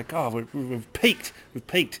A. It's like, we've peaked. We've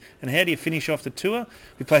peaked. And how do you finish off the tour?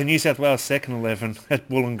 We play New South Wales second 11 at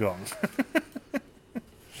Wollongong.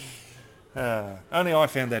 Only I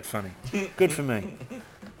found that funny. Good for me.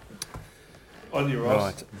 On your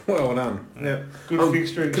Ross. Right. Well done. Yeah. Good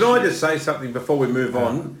fixturing. Can I just say something before we move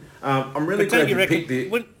on? I'm really But don't glad you you reckon... picked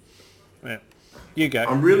the. Yeah. You go.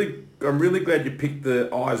 I'm really glad you picked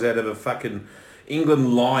the eyes out of a fucking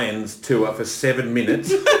England Lions tour for 7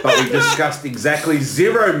 minutes, but we discussed exactly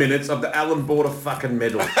 0 minutes of the Allan Border fucking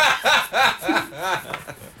medal.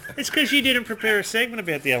 It's because you didn't prepare a segment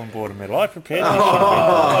about the Allan Border medal. I prepared it.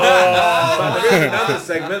 But there is another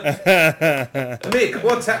segment. Mick,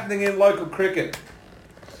 what's happening in local cricket?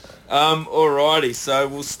 Alrighty, so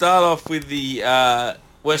we'll start off with the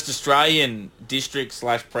West Australian district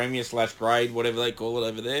 / premier / grade, whatever they call it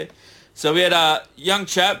over there. So we had a young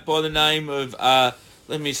chap by the name of,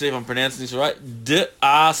 let me see if I'm pronouncing this right,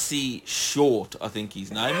 D'Arcy Short, I think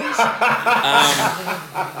his name is.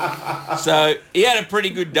 So he had a pretty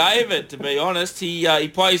good day of it, to be honest. He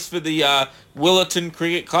plays for the Willerton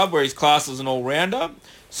Cricket Club, where he's classed as an all-rounder.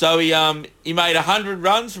 So he made 100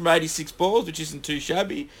 runs from 86 balls, which isn't too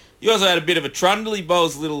shabby. He also had a bit of a trundle. He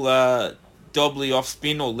bowls a little dobbly off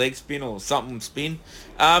spin or leg spin or something spin.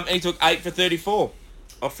 And he took 8 for 34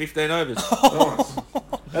 off 15 overs. Nice.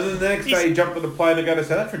 And then the next day he jumped on the plane to go to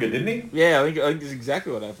South Africa, didn't he? Yeah, I think that's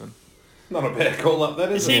exactly what happened. Not a bad call up,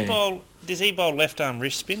 that is it? Does he bowl left arm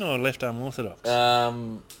wrist spin or left arm orthodox?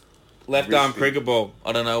 Left Wrist arm spin. cricket ball.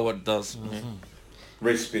 I don't know what it does.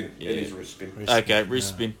 Wrist spin. It is wrist spin. Okay, wrist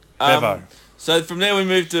spin. Bevo. So from there we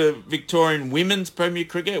moved to Victorian Women's Premier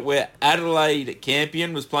Cricket, where Adelaide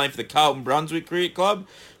Campion was playing for the Carlton Brunswick Cricket Club.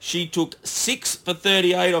 She took 6 for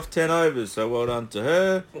 38 off 10 overs, so well done to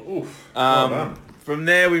her. Oof. Well done. From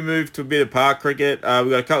there we moved to a bit of park cricket. We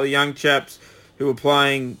got a couple of young chaps who were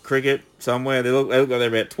playing cricket somewhere. They look like they're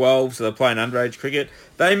about 12, so they're playing underage cricket.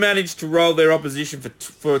 They managed to roll their opposition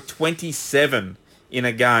for 27 in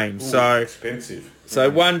a game. Ooh, so expensive. So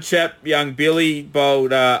one chap, young Billy,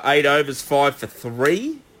 bowled 8 overs, 5 for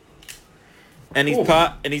 3. And his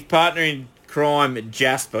partner in crime,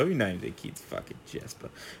 Jasper, who named their kids fucking Jasper,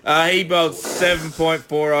 he bowled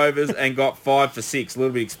 7.4 overs and got 5 for 6. A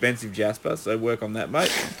little bit expensive, Jasper, so work on that, mate.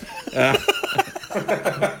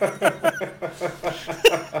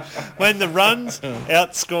 When the runs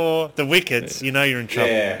outscore the wickets, you know you're in trouble.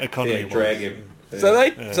 Economy drag him.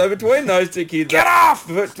 So between those two kids,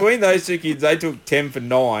 Between those two kids, they took 10 for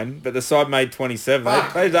 9, but the side made 27.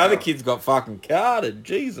 Those other kids got fucking carded.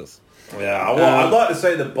 Jesus. Yeah, well, I'd like to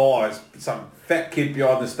see the boys, some fat kid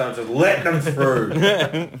behind the stumps, just letting them through.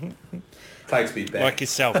 Takes me back. Like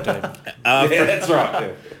yourself, David. Yeah, that's right.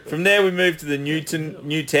 Yeah. From there, we moved to the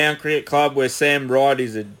Newtown Cricket Club, where Sam Wright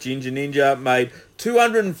is a ginger ninja, made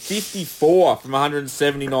 254 from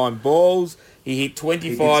 179 balls. He hit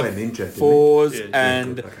 25 fours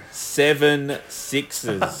and 7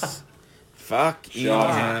 sixes. Fuck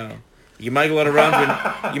yeah. You make a lot of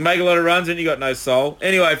runs when you got no soul.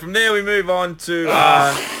 Anyway, from there we move on to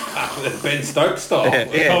Ben Stokes style.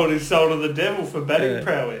 Sold his soul to the devil for batting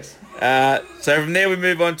prowess. So from there we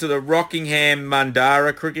move on to the Rockingham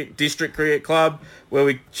Mundara District Cricket Club, where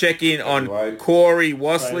we check in on Corey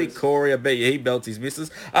Wasley. Corey, I bet you he belts his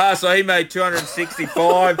missus. So he made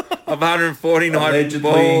 265 of 149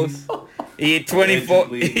 balls. He hit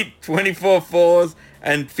 24 fours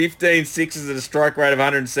and 15 sixes at a strike rate of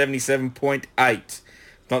 177.8.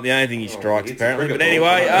 Not the only thing he strikes, apparently. But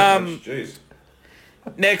anyway,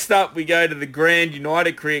 next up we go to the Grand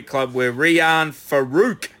United Cricket Club, where Rian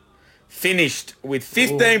Farouk finished with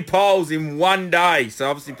 15 poles in one day. So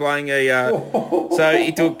obviously playing so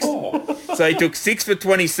he took 6 for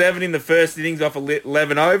 27 in the first innings off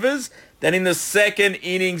 11 overs. Then in the second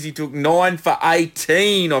innings he took 9 for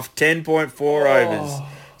 18 off 10.4 overs.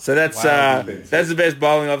 So that's the best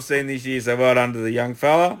bowling I've seen this year. So well done to the young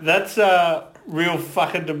fella. That's real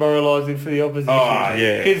fucking demoralising for the opposition. Oh,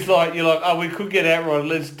 yeah. It's like, you're like, we could get outright,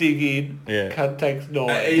 let's dig in. Yeah. Cunt takes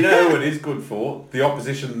 9. You know who it is good for? The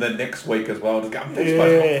opposition the next week as well. Just go, I'm supposed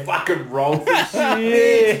to fucking roll this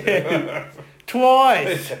Yeah.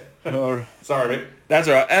 Twice. Sorry, mate. That's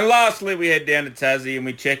all right. And lastly, we head down to Tassie and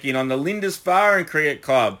we check in on the Lindisfarne Cricket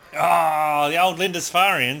Club. Oh, the old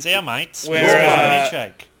Lindisfarnians, our mates.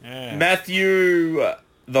 Where Matthew,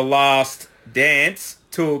 the last dance,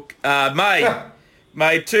 took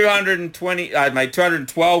made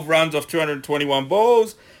 212 runs off 221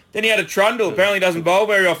 balls. Then he had a trundle. Apparently he doesn't bowl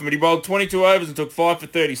very often, but he bowled 22 overs and took 5 for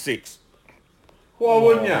 36. Why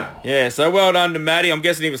wouldn't you? Yeah, so well done to Matty. I'm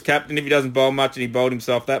guessing he was captain if he doesn't bowl much and he bowled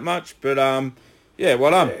himself that much. But, yeah,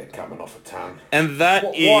 well done. Yeah, coming off a ton. And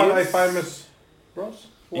that is... Why are they famous, Ross?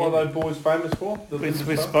 What are those boys famous for? We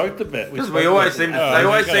spoke about.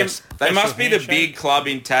 They must be the big club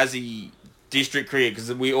in Tassie district cricket, because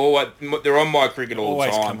they're on my cricket all the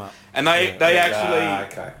time. Come up. And they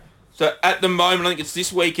actually... okay. So at the moment, I think it's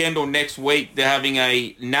this weekend or next week, they're having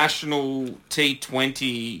a national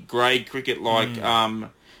T20 grade cricket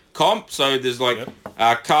comp. So there's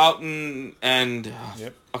Carlton and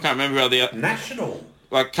I can't remember how the national.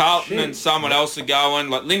 Like Carlton and someone else are going.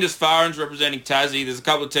 Like Lindisfarne's representing Tassie. There's a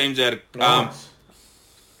couple of teams out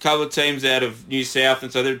of New South,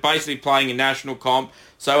 and so they're basically playing a national comp.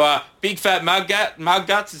 So Big Fat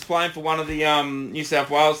Mudguts is playing for one of the New South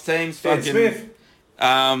Wales teams. Dan Smith.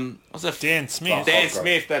 What's that? Dan Smith. Dan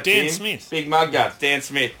Smith. That's Dan him. Smith. Big Mudguts. Dan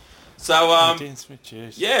Smith. So Dan Smith,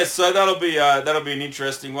 cheers. yeah, so that'll be an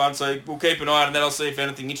interesting one. So we'll keep an eye on it, and then I'll see if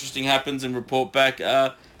anything interesting happens and report back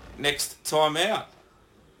next time out.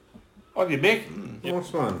 On your neck.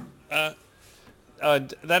 Nice one.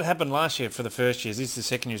 That happened last year for the first year. This is the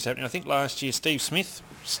second year it's happening. I think last year Steve Smith's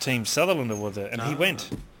team Sutherland was there, and he went.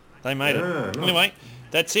 They made it. Nice. Anyway,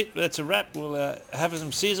 that's it. That's a wrap. We'll have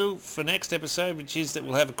some sizzle for next episode, which is that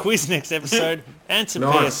we'll have a quiz next episode and some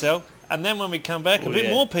PSL. And then when we come back, a bit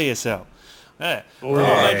more PSL. Yeah. All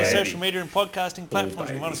over social media and podcasting platforms.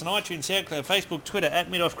 You can find us on iTunes, SoundCloud, Facebook, Twitter,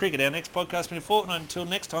 @MidOffCricket. Our next podcast in a fortnight. Until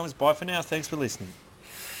next time, it's bye for now. Thanks for listening.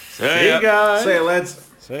 See you guys. See you, lads.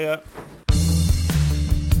 See ya.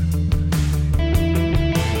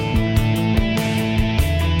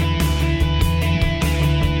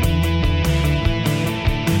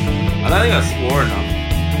 I swore enough.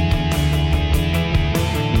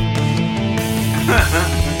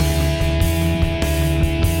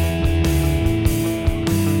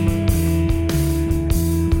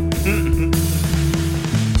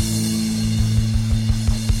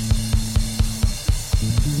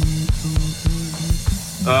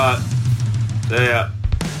 Alright. See ya.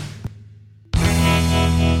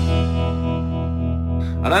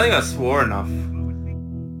 I don't think I swore enough.